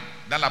parrains,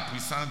 dans la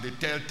puissance de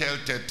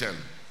tel,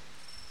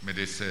 mais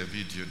de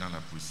servir Dieu dans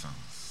la puissance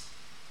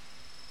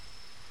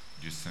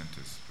du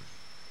Saint-Esprit.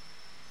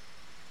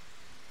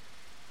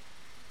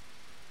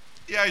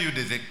 Il y a eu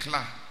des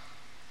éclats,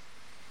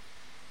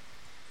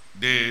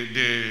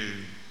 des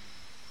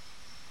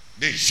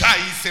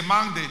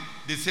jaillissements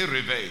de ces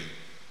réveils.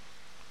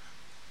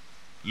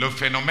 Le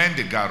phénomène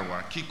de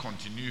Garoua qui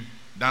continue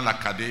dans la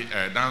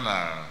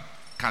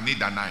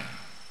Canidanaï,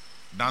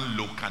 dans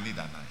le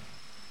Canidanaï.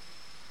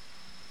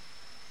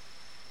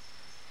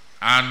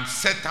 En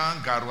 7 ans,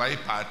 Garoua est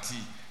parti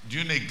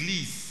d'une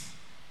église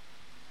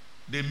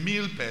de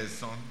 1000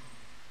 personnes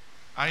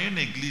à une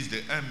église de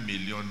 1,1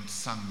 million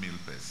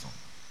personnes.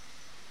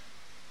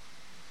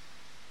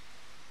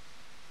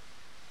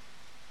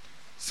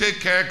 Ces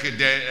quelques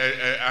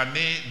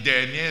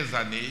dernières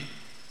années,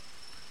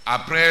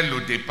 après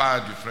le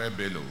départ du frère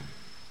Bello,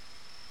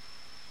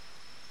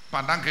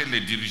 pendant que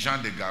les dirigeants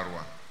de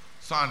Garoua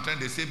sont en train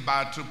de se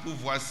battre pour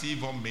voir s'ils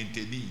vont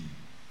maintenir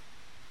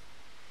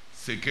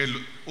ce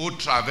qu'au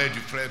travers du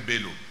frère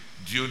Bello,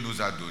 Dieu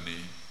nous a donné.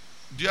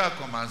 Dieu a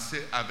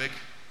commencé avec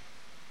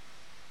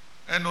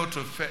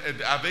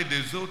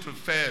des autres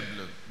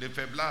faibles, des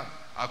faiblards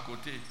à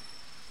côté.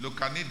 Le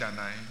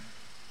Canidanaï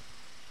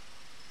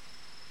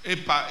est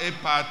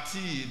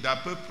parti d'à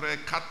peu près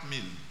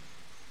 4000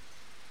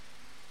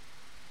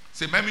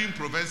 C'est même une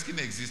province qui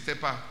n'existait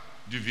pas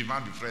du vivant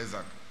du frère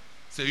Jacques.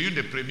 C'est une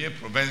des premières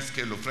provinces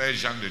que le frère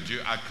Jean de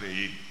Dieu a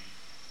créées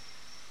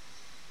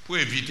pour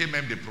éviter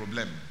même des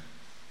problèmes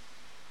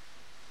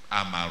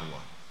à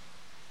Marois.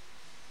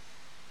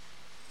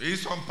 Et ils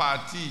sont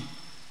partis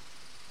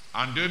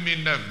en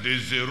 2009 de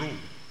zéro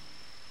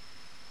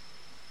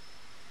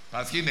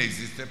parce qu'ils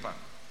n'existaient pas.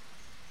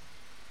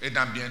 Et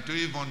dans bientôt,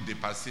 ils vont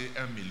dépasser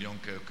 1 million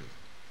quelque.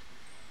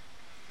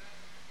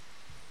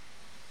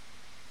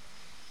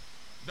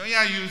 Donc il y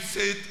a eu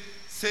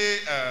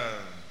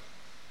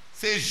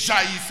ces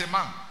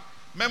jaillissements.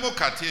 Même au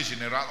quartier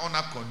général, on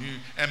a connu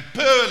un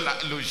peu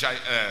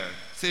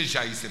ces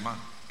jaillissements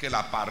que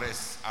la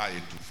paresse a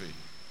étouffés.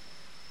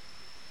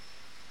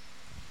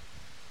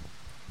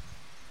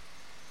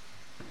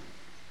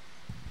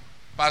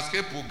 Parce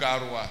que pour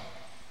Garoua,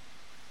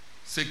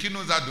 ce qui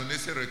nous a donné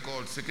ces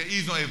récoltes, c'est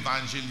qu'ils ont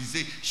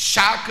évangélisé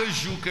chaque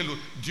jour que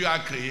Dieu a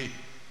créé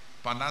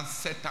pendant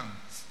 7 ans.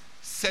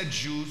 7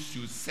 jours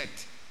sur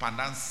 7,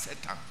 pendant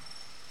 7 ans.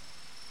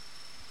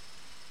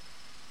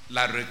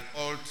 La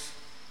récolte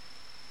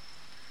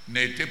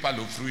n'était pas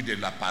le fruit de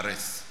la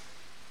paresse.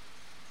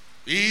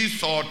 Ils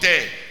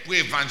sortaient pour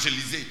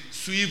évangéliser,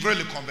 suivre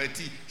le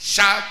converti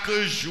chaque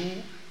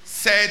jour,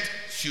 7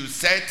 sur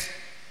 7,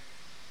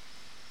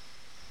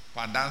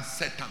 pendant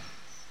 7 ans.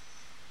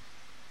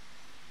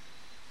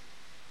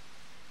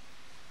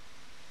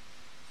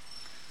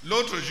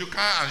 L'autre jour,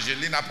 quand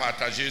Angéline a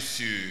partagé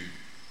sur...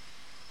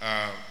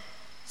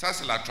 ça,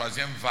 c'est la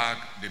 3e vague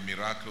des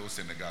miracles au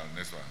Sénégal,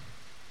 n'est-ce pas?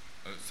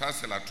 Ça,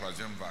 c'est la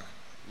 3e vague.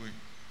 Oui.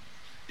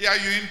 Il y a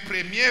eu une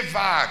première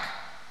vague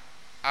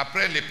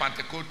après les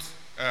Pentecôtes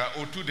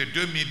autour de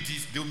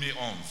 2010-2011.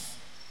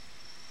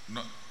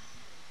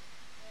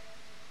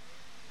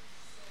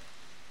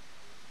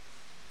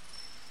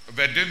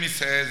 Vers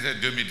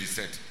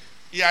 2016-2017.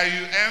 Il y a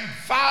eu une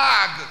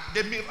vague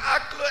de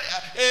miracles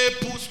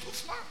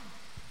époustouflants.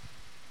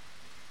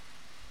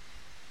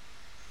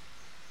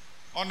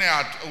 On est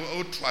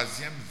au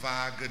 3e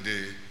vague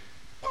de...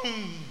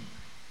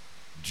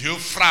 Dieu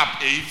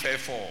frappe et il fait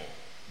fort.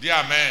 Dis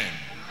Amen.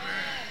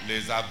 Amen.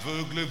 Les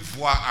aveugles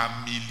voient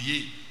en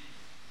milliers.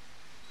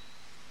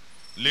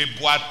 Les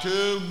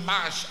boiteux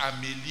marchent en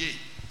milliers.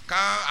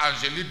 Quand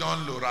Angélie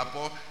donne le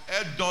rapport,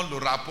 elle donne le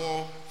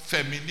rapport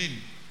féminin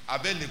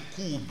avec les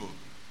courbes.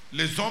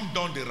 Les hommes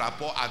donnent des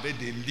rapports avec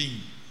des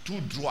lignes, tout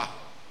droit.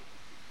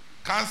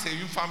 Quand c'est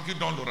une femme qui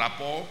donne le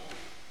rapport,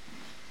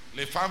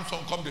 les femmes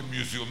sont comme des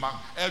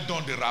musulmans. Elles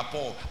donnent des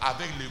rapports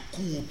avec les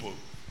courbes.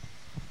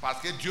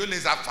 Parce que Dieu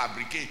les a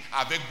fabriqués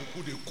avec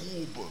beaucoup de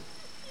courbes.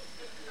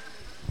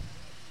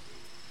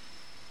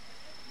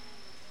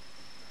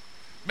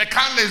 Mais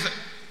quand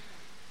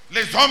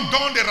les hommes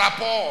donnent des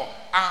rapports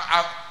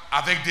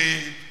avec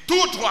des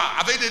tout droits,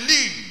 avec des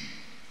lignes,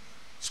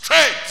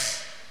 straight.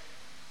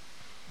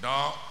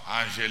 Donc,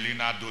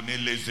 Angéline a donné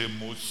les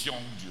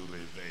émotions du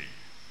réveil.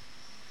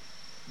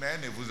 Mais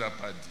elle ne vous a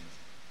pas dit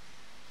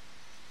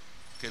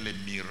que les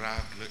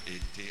miracles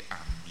étaient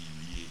en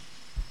milliers.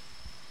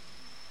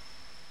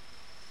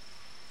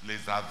 Les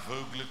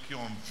aveugles qui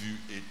ont vu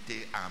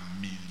étaient en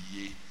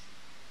milliers.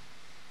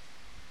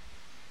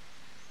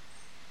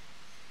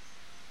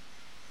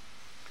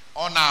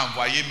 On a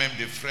envoyé même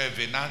des frères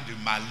venant du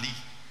Mali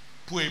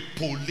pour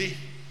épauler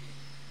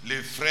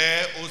les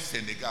frères au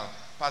Sénégal.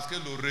 Parce que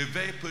le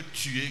réveil peut te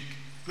tuer.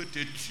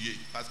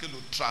 Parce que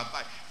le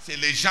travail, c'est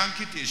les gens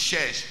qui te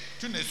cherchent.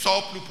 Tu ne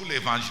sors plus pour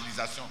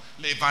l'évangélisation.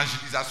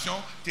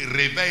 L'évangélisation te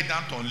réveille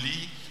dans ton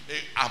lit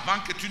et avant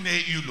que tu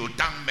n'aies eu le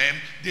temps même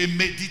de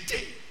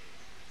méditer.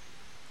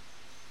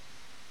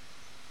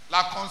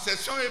 La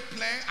concession est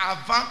pleine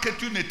avant que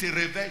tu ne te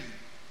réveilles.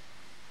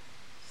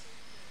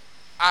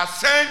 À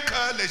 5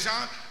 heures, les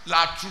gens,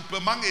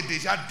 l'attroupement est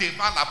déjà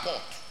devant la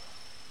porte.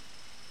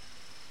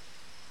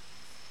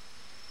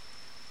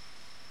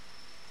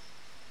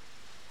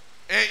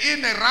 Et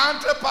ils ne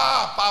rentrent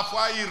pas.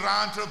 Parfois, ils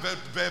rentrent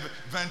vers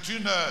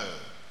 21 heures.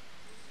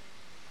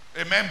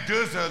 Et même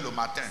 2 heures le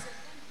matin.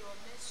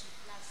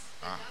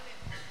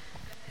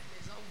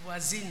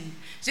 Voisines.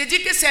 J'ai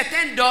dit que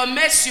certains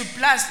dormaient sur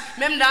place,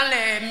 même dans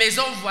les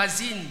maisons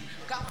voisines.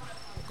 Quand on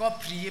a encore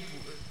prié pour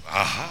eux.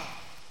 Ah.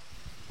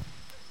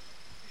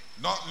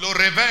 Donc, le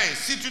réveil,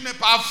 si tu n'es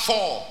pas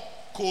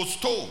fort,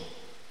 costaud,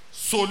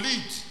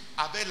 solide,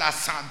 avec la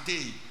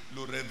santé,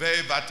 le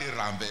réveil va te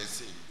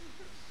renverser.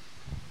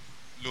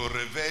 Le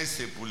réveil,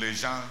 c'est pour les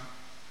gens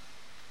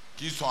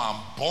qui sont en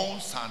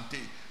bonne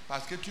santé.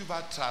 Parce que tu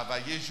vas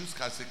travailler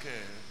jusqu'à ce que...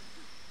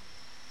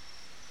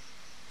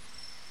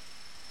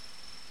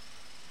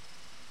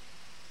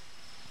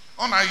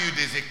 On a eu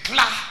des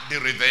éclats de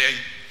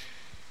réveil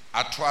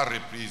à 3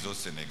 reprises au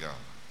Sénégal.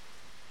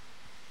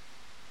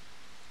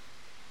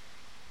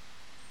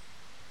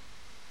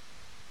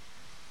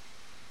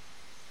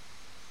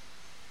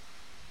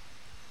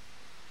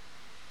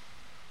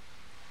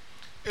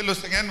 Et le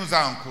Seigneur nous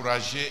a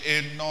encouragés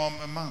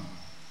énormément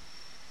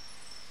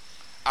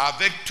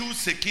avec tout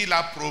ce qu'il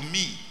a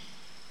promis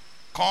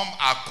comme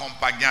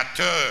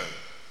accompagnateur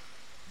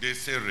de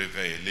ces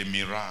réveils, les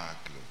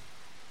miracles.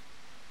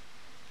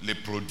 les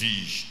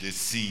prodiges, des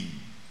signes.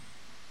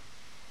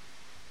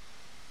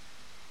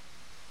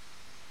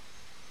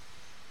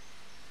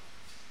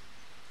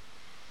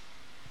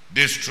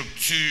 Des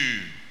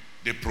structures,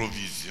 des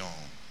provisions,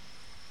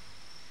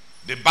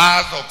 des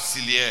bases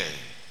auxiliaires,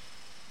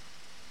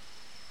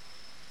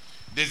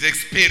 des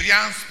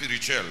expériences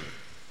spirituelles.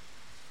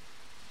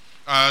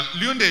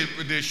 L'une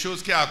des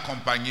choses qui a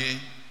accompagné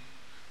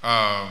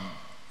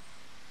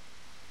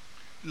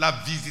la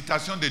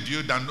visitation de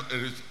Dieu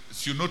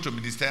sur notre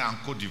ministère en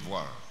Côte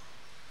d'Ivoire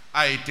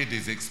a été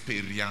des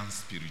expériences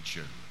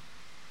spirituelles.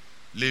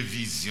 Les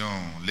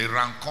visions, les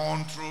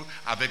rencontres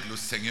avec le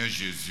Seigneur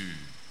Jésus.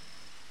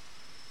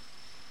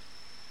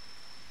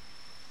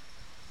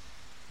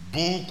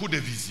 Beaucoup de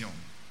visions.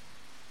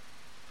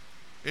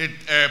 Et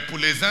pour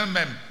les uns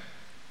même,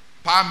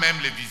 pas même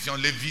les visions,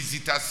 les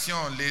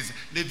visitations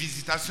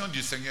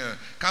du Seigneur.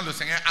 Quand le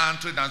Seigneur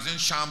entre dans une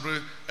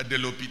chambre de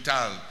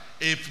l'hôpital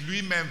et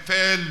lui-même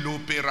fait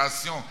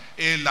l'opération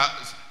et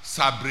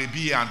sa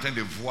brebis est en train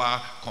de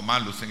voir comment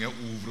le Seigneur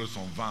ouvre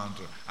son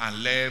ventre,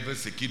 enlève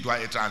ce qui doit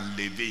être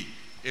enlevé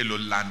et le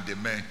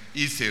lendemain,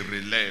 il se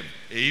relève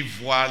et il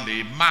voit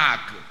les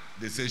marques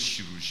de ce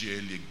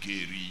chirurgien, les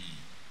guérit.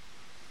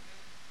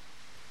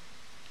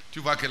 Tu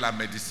vois que la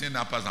médecine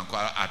n'a pas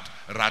encore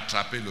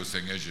rattrapé le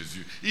Seigneur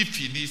Jésus. Il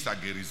finit sa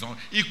guérison,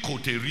 il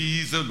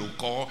cautérise le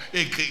corps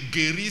et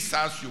guérit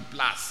ça sur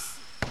place.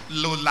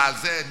 Le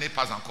laser n'est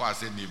pas encore à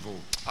ce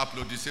niveau.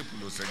 Applaudissez pour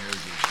le Seigneur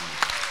Jésus.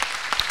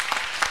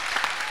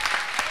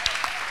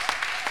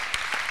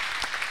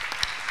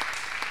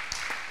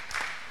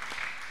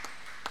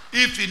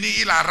 Il finit,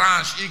 il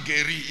arrange, il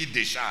guérit, il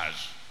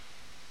décharge.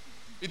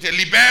 Il te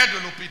libère de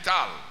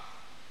l'hôpital.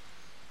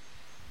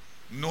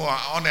 Nous,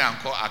 on est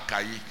encore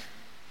archaïque.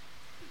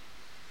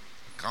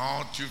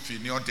 Quand tu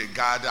finis, on te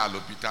garde à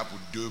l'hôpital pour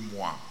 2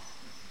 mois.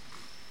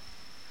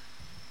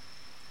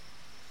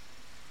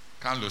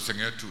 Quand le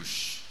Seigneur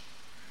touche,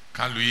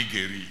 quand lui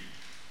guérit,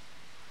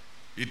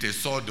 il te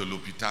sort de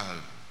l'hôpital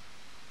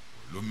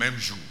le même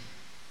jour.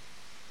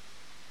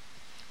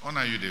 On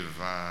a eu des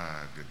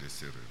vagues de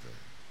ces réveils.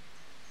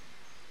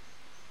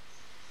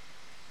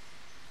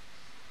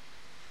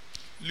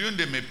 L'une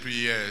de mes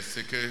prières,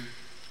 c'est que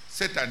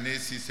cette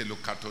année-ci, c'est le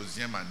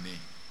 14e année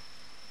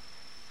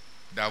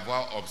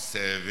d'avoir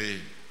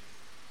observé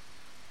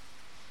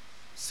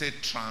ces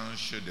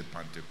tranches de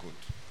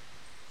Pentecôte.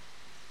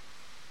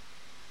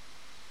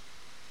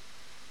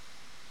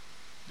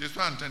 Je suis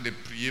en train de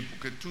prier pour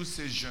que tous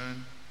ces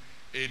jeûnes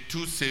et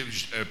toutes ces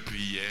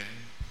prières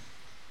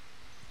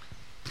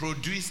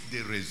produisent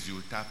des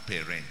résultats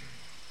pérennes.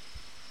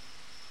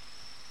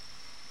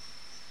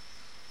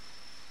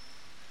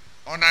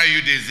 On a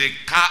eu des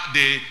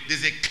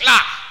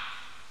éclats,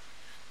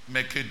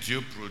 mais que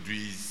Dieu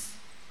produise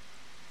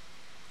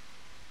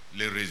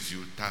les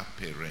résultats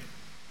pérennes.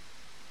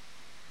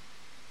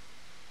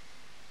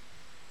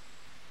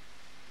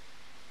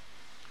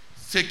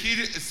 Ce qui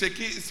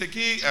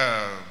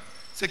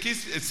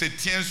se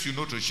tient sur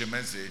notre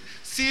chemin, c'est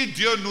si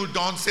Dieu nous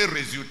donne ces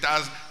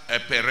résultats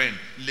pérennes,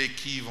 les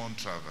qui vont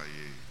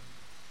travailler.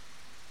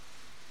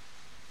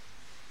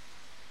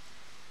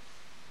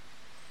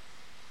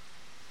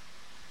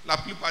 La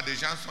plupart des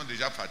gens sont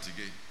déjà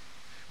fatigués.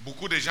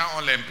 Beaucoup de gens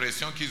ont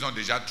l'impression qu'ils ont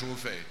déjà trop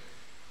fait.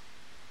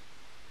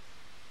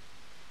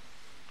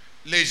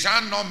 Les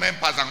gens n'ont même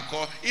pas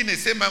encore, ils ne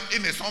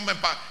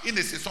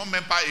se sont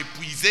même pas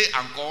épuisés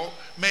encore,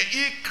 mais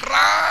ils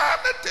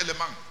crament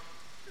tellement.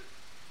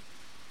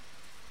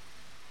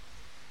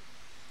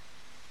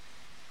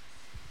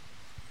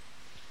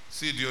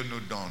 Si Dieu nous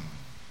donne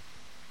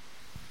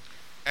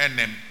un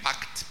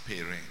impact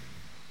pérenne,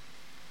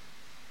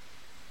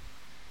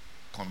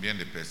 combien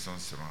de personnes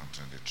seront en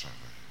train de travailler?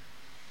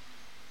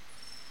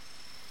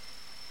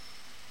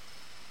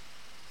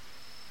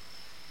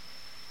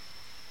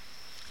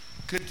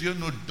 Que Dieu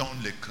nous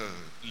donne le cœur,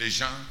 les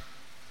gens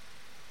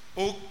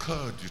au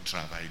cœur du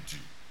travail dur.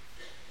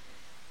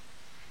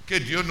 Que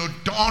Dieu nous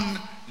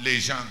donne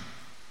les gens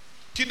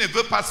qui ne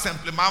veulent pas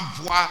simplement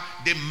voir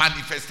des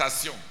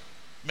manifestations,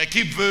 mais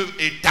qui veulent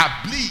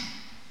établir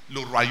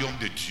le royaume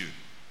de Dieu,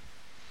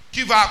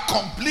 qui va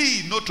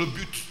accomplir notre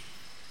but,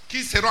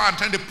 qui seront en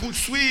train de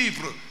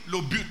poursuivre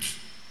le but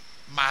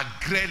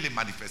malgré les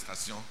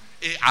manifestations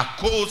et à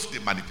cause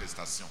des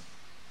manifestations.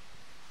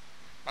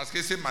 Parce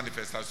que ces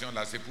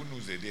manifestations-là, c'est pour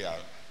nous aider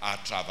à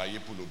travailler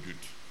pour le but.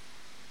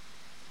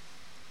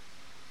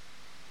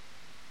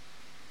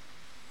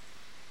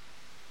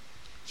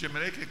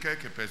 J'aimerais que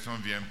quelques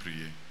personnes viennent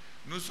prier.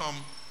 Nous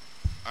sommes,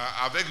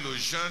 avec le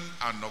jeûne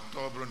en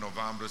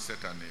octobre-novembre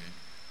cette année,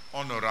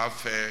 on aura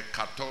fait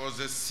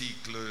 14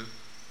 cycles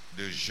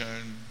de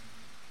jeûne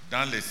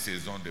dans les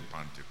saisons de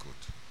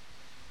Pentecôte.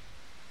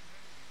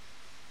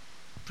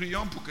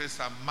 Prions pour que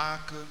ça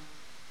marque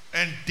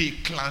un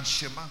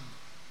déclenchement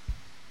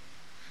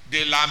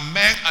de la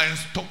main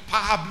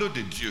instoppable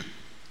de Dieu.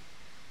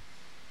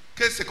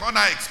 Que ce qu'on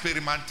a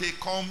expérimenté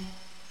comme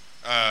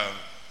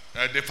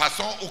de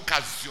façon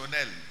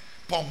occasionnelle,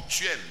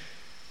 ponctuelle,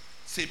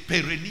 se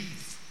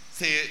pérennise,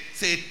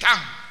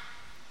 s'étend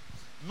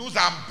nous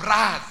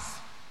embrase,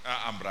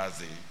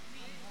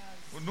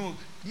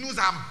 nous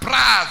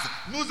embrase,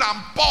 nous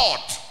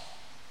emporte.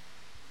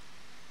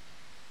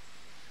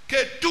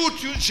 Que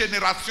toute une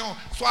génération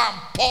soit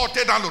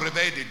emportée dans le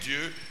réveil de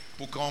Dieu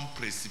pour qu'on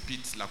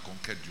précipite la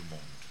conquête du monde.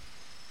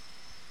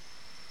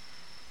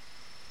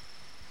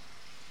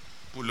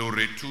 Pour le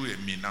retour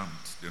imminent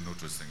de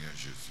notre Seigneur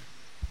Jésus.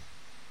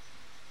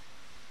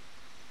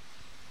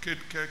 Que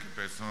quelques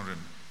personnes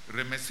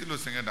remercient le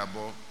Seigneur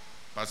d'abord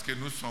parce que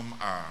nous sommes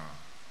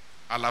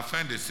à la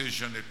fin de ce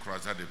jeûne et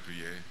croisade de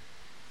prière.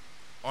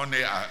 On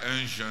est à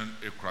un jeûne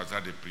et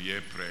croisade de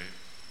prière prêt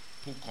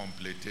pour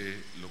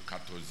compléter le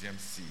 14e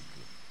cycle.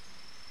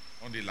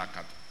 On dit le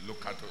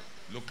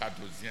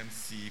 14e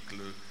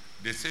cycle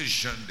de ce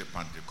jeûne de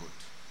Pentecôte.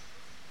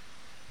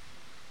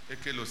 Et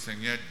que le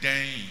Seigneur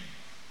daigne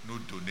nous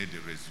donner des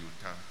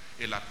résultats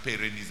et la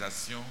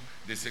pérennisation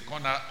de ce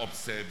qu'on a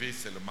observé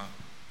seulement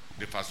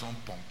de façon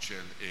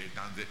ponctuelle et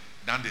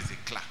dans des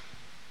éclats.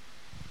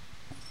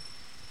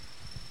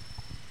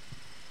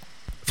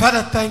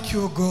 Father, thank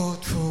you,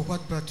 God, for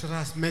what Brother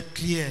has made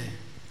clear.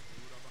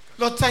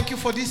 Lord, thank you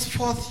for this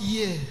 4th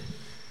year.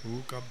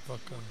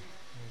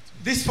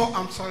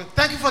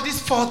 Thank you for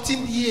this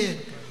 14th year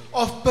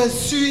of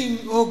pursuing,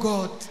 oh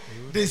God,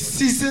 the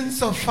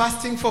seasons of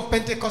fasting for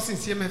Pentecost in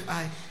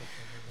CMFI.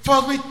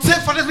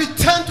 For the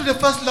return to the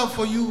first love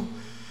for you.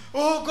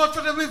 Oh God,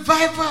 for the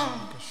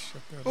revival.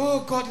 Oh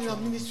God, in our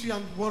ministry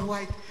and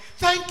worldwide.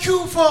 Thank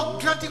you for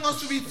granting us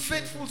to be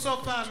faithful so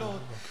far,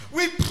 Lord.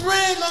 We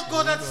pray, Lord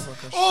God, that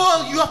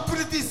you have put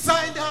a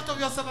desire in the heart of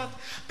your servant,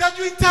 that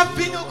you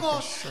intervene, oh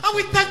God. And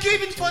we thank you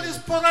even for the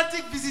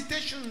sporadic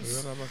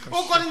visitations,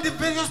 oh God, in the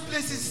various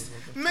places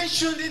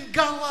mentioned in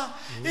Gawa,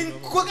 in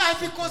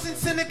Ivory Coast, in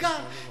Senegal,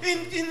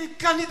 in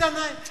Canada.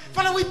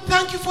 Father, we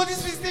thank you for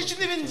this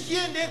visitation even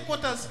here in the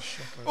headquarters,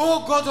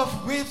 oh God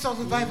of waves of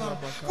revival.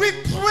 We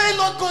pray,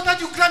 Lord God,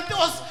 that you grant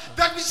us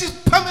that which is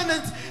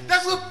permanent,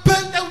 that will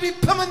be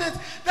permanent,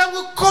 that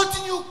will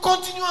continue.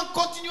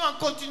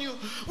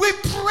 We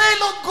pray,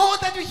 Lord God,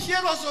 that you hear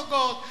us, oh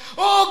God.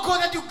 Oh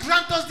God, that you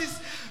grant us this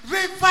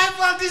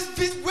revival,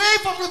 this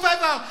wave of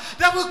revival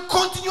that will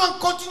continue and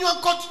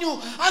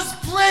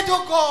spread,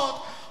 oh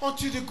God,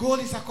 until the goal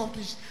is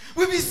accomplished.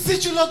 We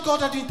beseech you, Lord God,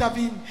 that you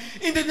intervene.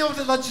 In the name of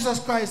the Lord Jesus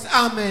Christ.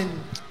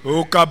 Amen.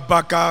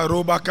 Okabaka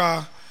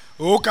robaka.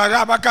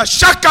 Okarabaka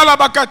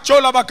shakalabaka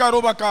cholabaka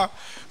robaka.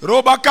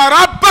 Robaka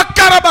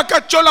rabaka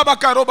rabaka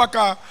cholabaka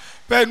robaka.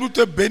 Père, nous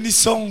te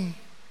bénissons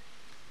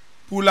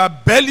pour la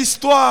belle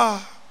histoire.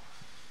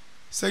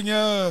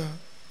 Seigneur,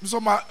 nous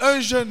sommes à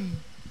un jeûne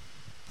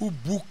pour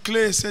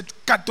boucler cette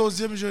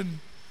 14e jeûne.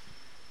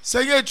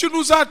 Seigneur, tu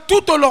nous as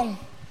tout au long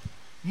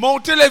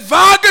monté les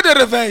vagues de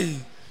réveil,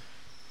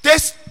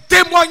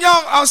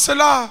 témoignant en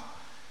cela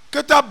que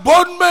ta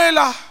bonne main est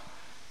là,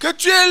 que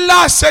tu es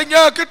là,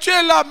 Seigneur, que tu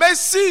es là.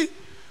 Merci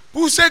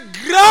pour ces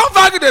grandes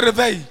vagues de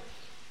réveil.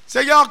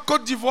 Seigneur, en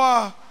Côte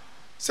d'Ivoire,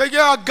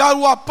 Seigneur, à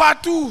Garoua,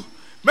 partout,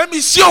 même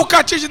ici au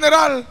quartier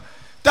général,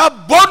 ta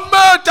bonne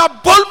main,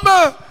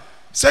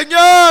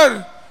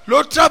 Seigneur,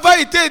 le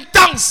travail était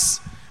intense.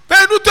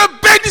 Père, nous te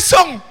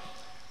bénissons.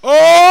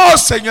 Oh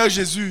Seigneur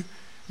Jésus,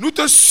 nous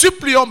te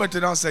supplions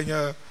maintenant,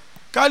 Seigneur,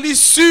 qu'à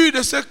l'issue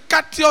de ce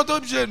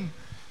 14e jeûne,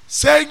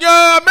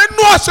 Seigneur,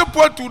 amène-nous à ce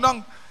point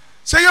tournant.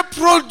 Seigneur,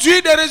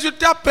 produis des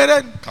résultats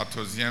pérennes.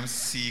 14e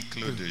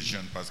cycle de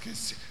jeûne, parce que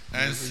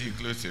un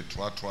cycle, c'est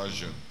 3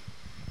 jeûnes.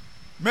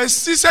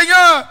 Merci,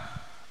 Seigneur,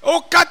 au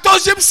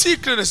 14e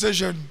cycle de ce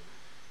jeûne.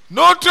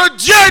 Notre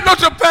Dieu et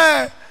notre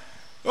Père,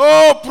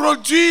 oh,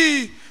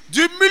 produit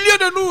du milieu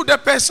de nous des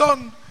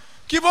personnes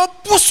qui vont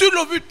poursuivre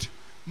le but,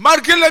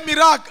 malgré les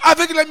miracles,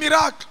 avec les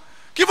miracles,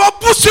 qui vont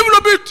poursuivre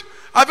le but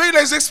avec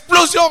les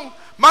explosions,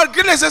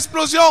 malgré les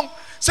explosions.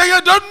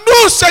 Seigneur,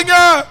 donne-nous,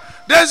 Seigneur,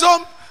 des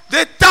hommes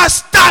d'état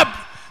stable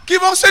qui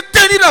vont se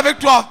tenir avec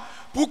toi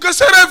pour que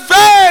ce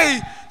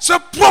réveil se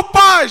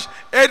propage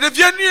et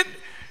devienne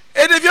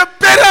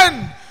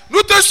pérenne.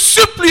 Nous te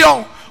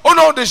supplions au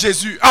nom de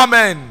Jésus.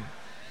 Amen.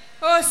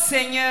 Oh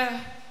Seigneur,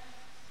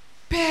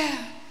 Père,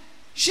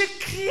 je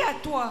crie à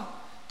toi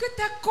que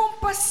ta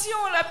compassion,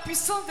 la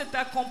puissance de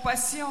ta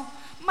compassion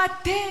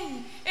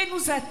m'atteigne et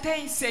nous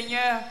atteigne,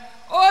 Seigneur.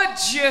 Oh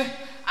Dieu,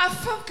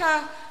 afin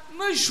qu'à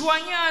nous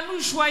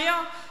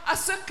joignant à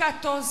ce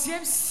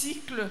 14e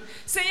cycle,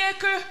 Seigneur,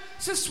 que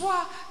ce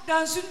soit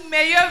dans une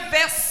meilleure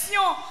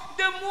version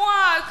de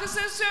moi, que ce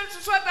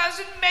soit dans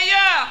une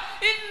meilleure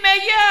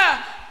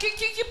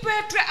qui peut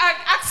être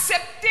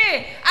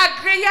acceptée,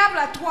 agréable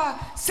à toi,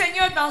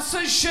 Seigneur, dans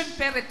ce jeûne,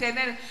 Père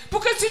éternel, pour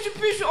que tu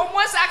puisses au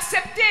moins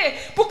accepter,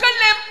 pour que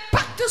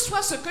l'impact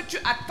soit ce que tu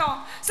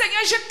attends.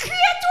 Seigneur, je crie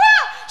à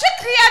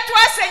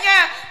toi,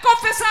 Seigneur,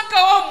 confessant que,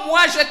 oh,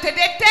 moi, je te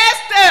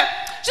déteste,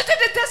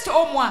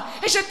 oh, moi,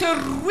 et je te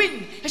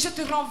ruine, et je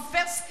te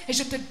renverse, et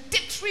je te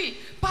détruis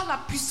par la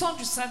puissance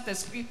du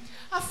Saint-Esprit,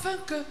 afin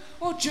que,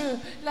 oh Dieu,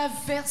 la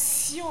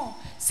version,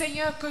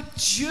 Seigneur, que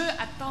Dieu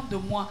attend de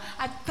moi,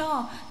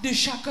 attend de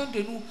chacun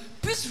de nous,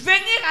 puisse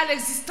venir à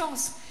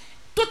l'existence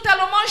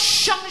totalement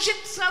changé,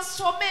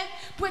 transformé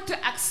pour être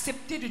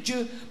accepté de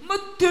Dieu. Nous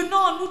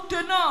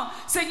tenons,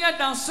 Seigneur,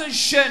 dans ce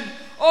jeûne,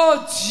 oh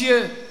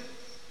Dieu,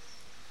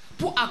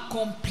 pour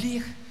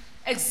accomplir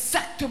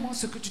exactement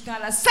ce que tu t'as,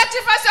 la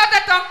satisfaction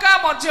de ton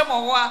cœur, mon Dieu,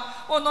 mon roi,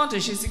 au nom de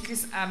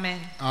Jésus-Christ. Amen.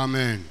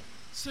 Amen.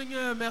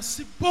 Seigneur,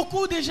 merci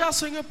beaucoup déjà,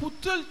 Seigneur, pour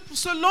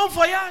ce long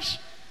voyage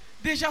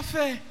déjà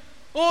fait.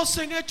 Oh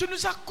Seigneur, tu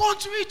nous as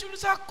conduits, tu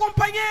nous as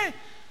accompagnés.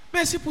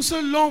 Merci pour ce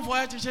long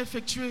voyage déjà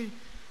effectué.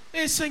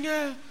 Et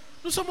Seigneur,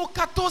 nous sommes au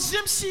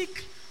 14e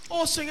cycle,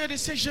 oh Seigneur, de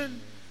ces jeunes.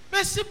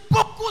 Merci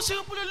beaucoup,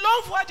 Seigneur, pour le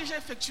long voyage déjà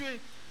effectué.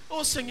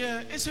 Oh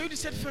Seigneur, et celui de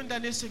cette fin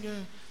d'année, Seigneur,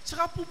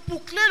 sera pour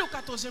boucler le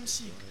 14e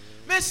cycle.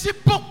 Merci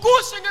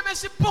beaucoup, Seigneur,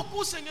 merci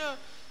beaucoup, Seigneur.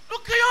 Nous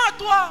crions à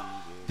toi,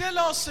 dès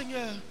lors,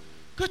 Seigneur,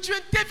 que tu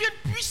interviennes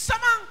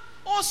puissamment,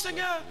 oh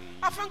Seigneur,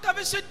 afin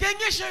qu'avec ce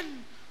dernier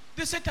jeûne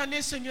de cette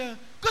année, Seigneur,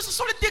 que ce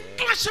soit le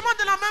déclenchement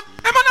de la main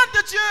permanente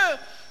de Dieu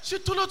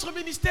sur tout notre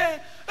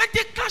ministère, un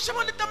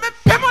déclenchement de ta main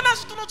permanente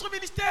sur tout notre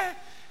ministère.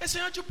 Et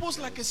Seigneur, tu poses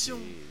la question,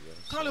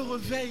 quand le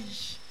réveil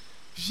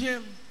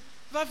vient,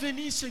 va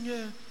venir,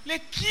 Seigneur, les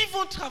qui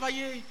vont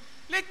travailler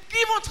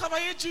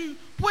dur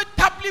pour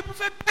établir, pour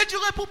faire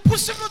perdurer, pour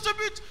pousser notre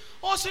but,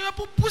 oh Seigneur,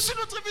 pour pousser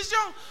notre vision,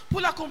 pour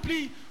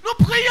l'accomplir.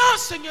 Nous prions,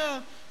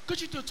 Seigneur, que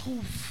tu te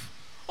trouves,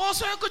 oh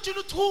Seigneur, que tu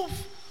nous trouves,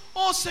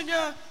 oh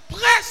Seigneur,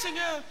 prêt,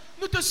 Seigneur,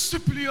 nous te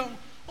supplions,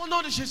 au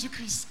nom de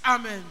Jésus-Christ.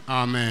 Amen.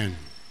 Amen.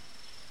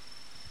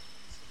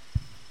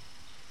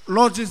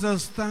 Lord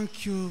Jesus,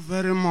 thank you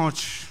very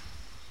much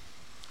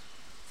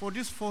for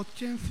this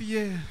 14th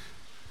year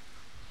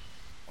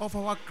of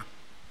our...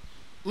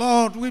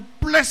 Lord, we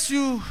bless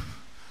you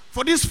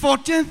for this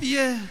 14th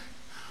year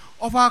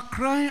of our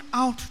crying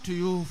out to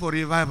you for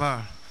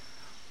revival.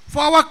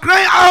 For our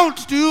crying out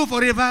to you for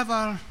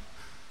revival.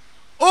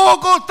 Oh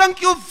God,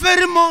 thank you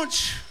very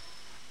much.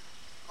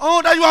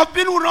 Oh, that you have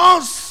been with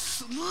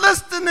us,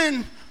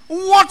 listening,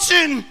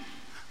 watching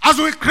as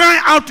we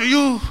cry out to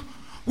you.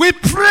 We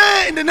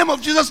pray in the name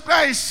of Jesus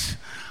Christ,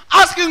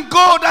 asking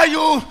God that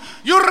you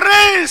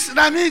raise in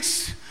our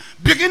midst,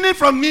 beginning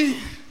from me.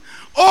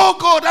 Oh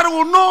God, that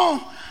will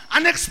know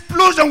an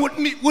explosion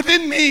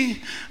within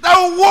me, that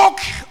will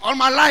walk on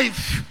my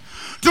life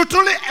to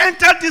truly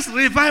enter this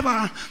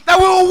revival, that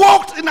will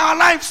walk in our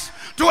lives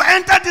to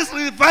enter this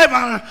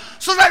revival,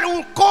 so that it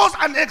will cause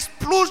an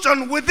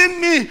explosion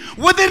within me,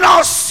 within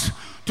us,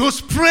 to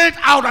spread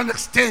out and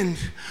extend.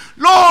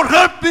 Lord,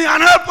 help me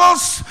and help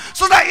us,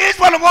 so that each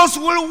one of us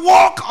will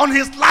walk on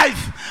his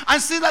life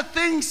and see that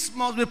things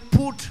must be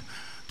put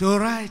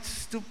right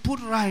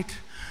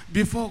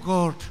before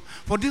God,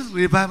 for this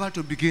revival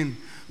to begin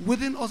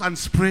within us and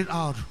spread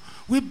out.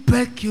 We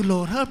beg you,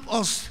 Lord, help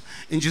us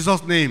in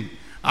Jesus' name.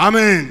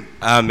 Amen.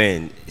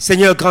 Amen.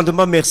 Seigneur,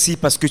 grandement merci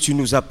parce que tu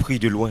nous as pris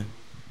de loin.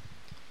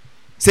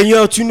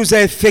 Seigneur, tu nous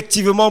as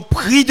effectivement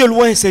pris de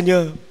loin,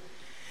 Seigneur.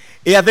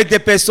 Et avec des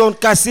personnes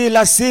cassées,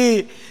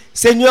 lassées,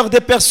 Seigneur,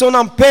 des personnes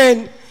en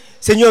peine,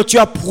 Seigneur, tu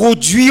as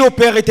produit, ô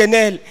Père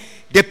éternel,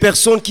 des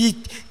personnes qui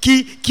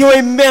ont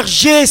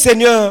émergé,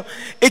 Seigneur,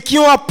 et qui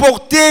ont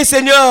apporté,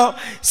 Seigneur,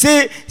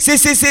 ces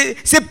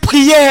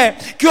prières,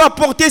 qui ont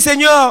apporté,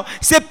 Seigneur,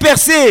 ces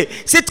percées,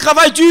 ces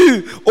travail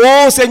dur.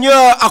 Oh,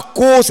 Seigneur, à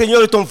cause,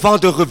 Seigneur, de ton vent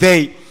de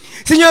réveil.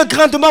 Seigneur,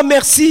 grandement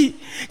merci.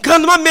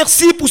 Grandement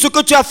merci pour ce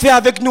que tu as fait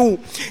avec nous.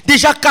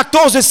 Déjà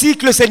 14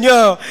 cycles,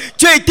 Seigneur.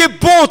 Tu as été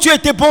bon, tu as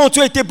été bon,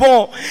 tu as été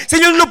bon.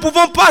 Seigneur, nous ne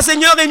pouvons pas,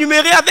 Seigneur,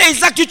 énumérer avec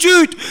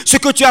exactitude ce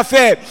que tu as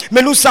fait.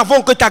 Mais nous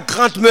savons que ta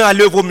grande main à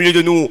l'œuvre au milieu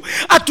de nous.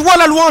 À toi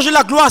la louange et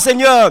la gloire,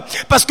 Seigneur.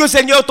 Parce que,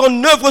 Seigneur,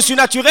 ton œuvre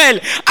surnaturelle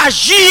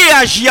agit et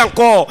agit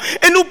encore.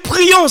 Et nous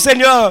prions,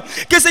 Seigneur,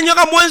 que, Seigneur,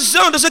 à moins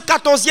un de ce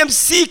 14e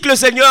cycle,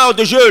 Seigneur,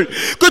 de jeûne,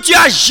 que tu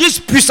agisses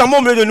puissamment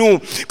au milieu de nous.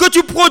 Que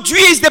tu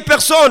produises des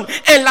personnes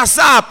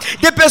inlassables,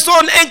 des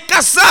personnes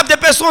incassables, des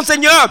personnes,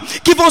 Seigneur,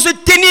 qui vont se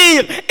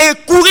tenir et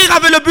courir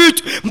avec le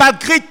but,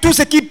 malgré tout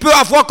ce qu'il peut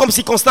avoir comme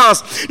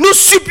circonstance. Nous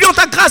supplions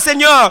ta grâce,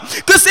 Seigneur,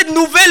 que cette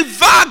nouvelle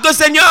vague,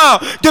 Seigneur,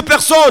 de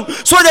personnes,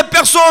 soient des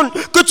personnes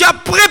que tu as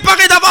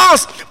préparées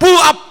d'avance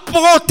pour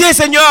apporter,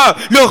 Seigneur,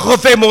 le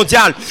réveil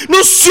mondial.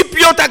 Nous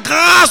supplions ta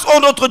grâce, oh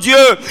notre Dieu.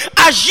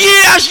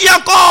 Agis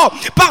encore.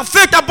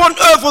 Parfait ta bonne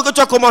œuvre que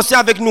tu as commencé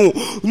avec nous.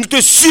 Nous te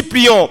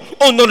supplions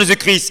au nom de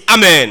Jésus-Christ.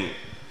 Amen.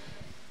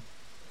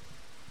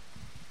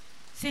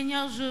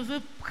 Seigneur, je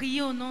veux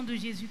prier au nom de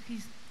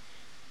Jésus-Christ,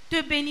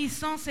 te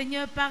bénissant,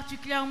 Seigneur,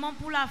 particulièrement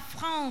pour la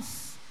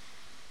France.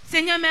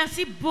 Seigneur,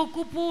 merci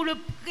beaucoup pour le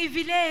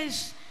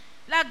privilège,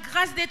 la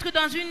grâce d'être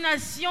dans une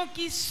nation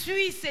qui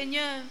suit,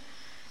 Seigneur.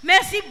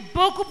 Merci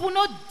beaucoup pour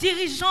nos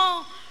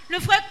dirigeants, le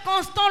frère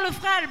Constant, le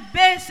frère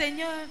Albert,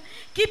 Seigneur,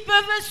 qui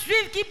peuvent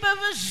suivre, qui peuvent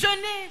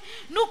jeûner,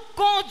 nous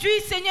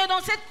conduire, Seigneur,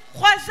 dans cette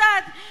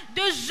croisade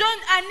de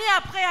jeûne année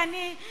après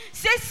année,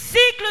 ces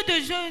cycles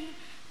de jeûne.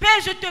 Père,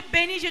 je te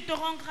bénis, je te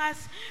rends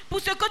grâce pour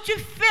ce que tu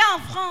fais en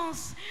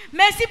France.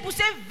 Merci pour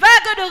ces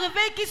vagues de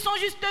réveil qui sont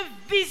juste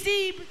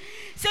visibles.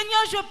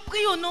 Seigneur, je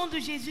prie au nom de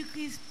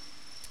Jésus-Christ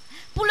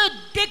pour le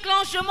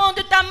déclenchement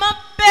de ta main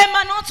permanente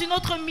permanente sur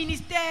notre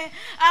ministère.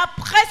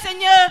 Après,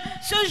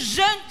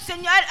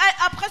 Seigneur,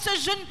 après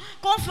ce jeûne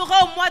qu'on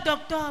fera au mois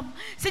d'octobre.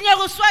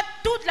 Seigneur, reçois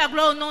toute la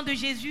gloire au nom de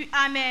Jésus.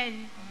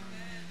 Amen.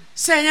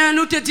 Seigneur,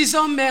 nous te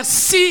disons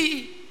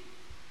merci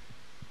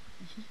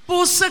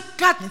pour ce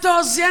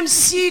 14e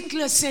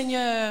cycle,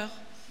 Seigneur,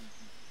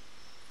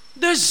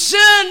 de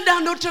jeûne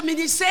dans notre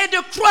ministère,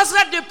 de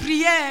croisade de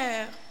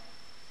prière.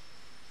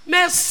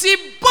 Merci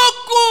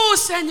beaucoup,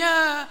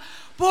 Seigneur,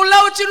 pour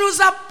là où tu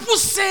nous as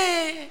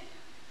poussés.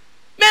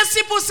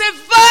 Merci pour ces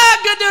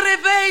vagues de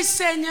réveil,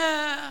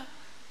 Seigneur,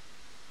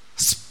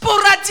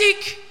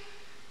 sporadiques,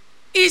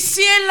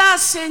 ici et là,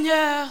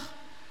 Seigneur.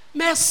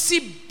 Merci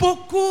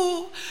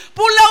beaucoup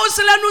pour là où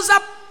cela nous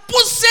a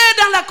poussés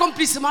dans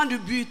l'accomplissement du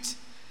but.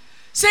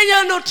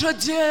 Seigneur notre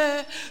Dieu,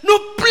 nous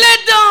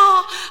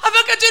plaidons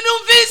afin que tu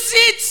nous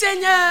visites,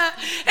 Seigneur,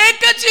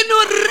 et que tu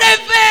nous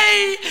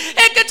réveilles,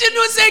 et que tu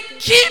nous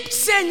équipes,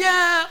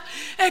 Seigneur,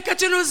 et que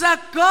tu nous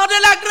accordes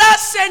la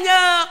grâce,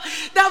 Seigneur,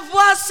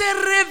 d'avoir ces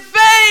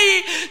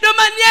réveils de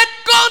manière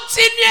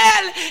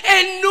continuelle,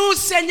 et nous,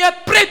 Seigneur,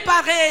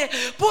 préparés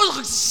pour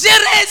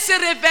gérer ces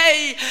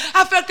réveils,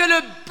 afin que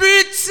le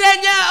but,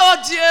 Seigneur, oh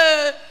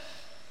Dieu,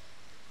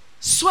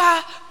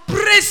 soit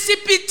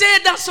précipité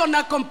dans son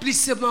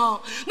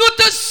accomplissement.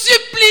 Nous te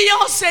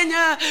supplions,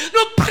 Seigneur.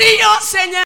 Nous prions, Seigneur.